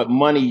than what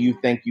money you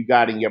think you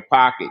got in your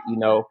pocket. You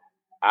know,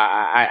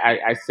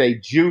 I say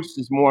juice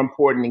is more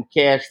important than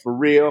cash for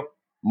real.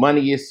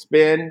 Money is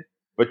spend,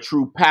 but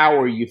true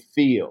power you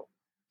feel.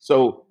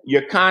 So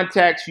your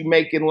contacts you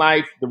make in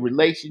life, the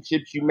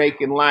relationships you make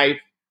in life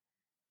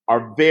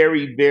are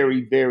very,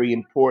 very, very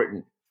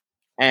important.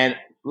 And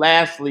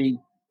lastly,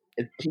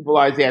 if people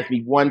always ask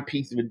me one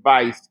piece of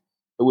advice,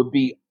 it would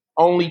be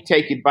only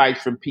take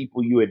advice from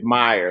people you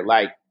admire.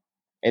 Like,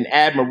 and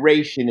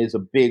admiration is a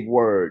big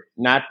word,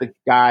 not the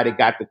guy that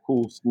got the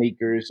cool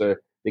sneakers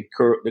or the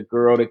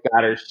girl that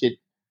got her shit,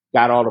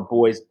 got all the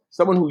boys.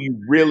 Someone who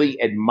you really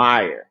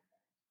admire.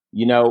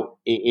 You know,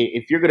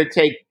 if you're going to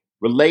take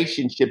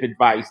relationship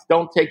advice,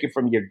 don't take it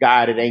from your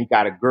guy that ain't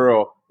got a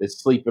girl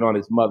that's sleeping on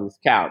his mother's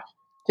couch.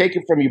 Take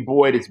it from your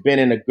boy that's been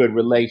in a good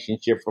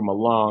relationship from a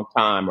long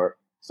time, or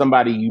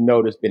somebody you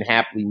know that's been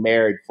happily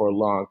married for a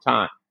long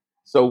time.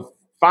 So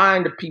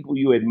find the people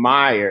you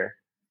admire,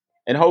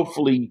 and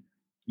hopefully,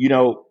 you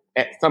know,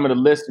 some of the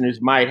listeners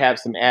might have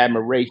some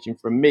admiration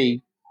from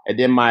me, and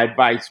then my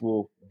advice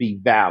will be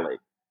valid.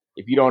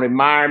 If you don't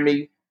admire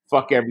me,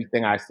 fuck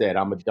everything I said.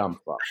 I'm a dumb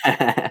fuck.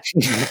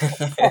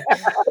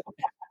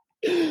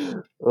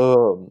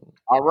 All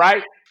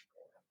right.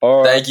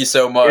 Thank you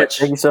so much.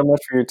 Thank you so much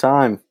for your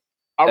time.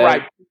 All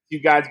right. You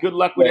guys, good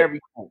luck with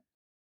everything.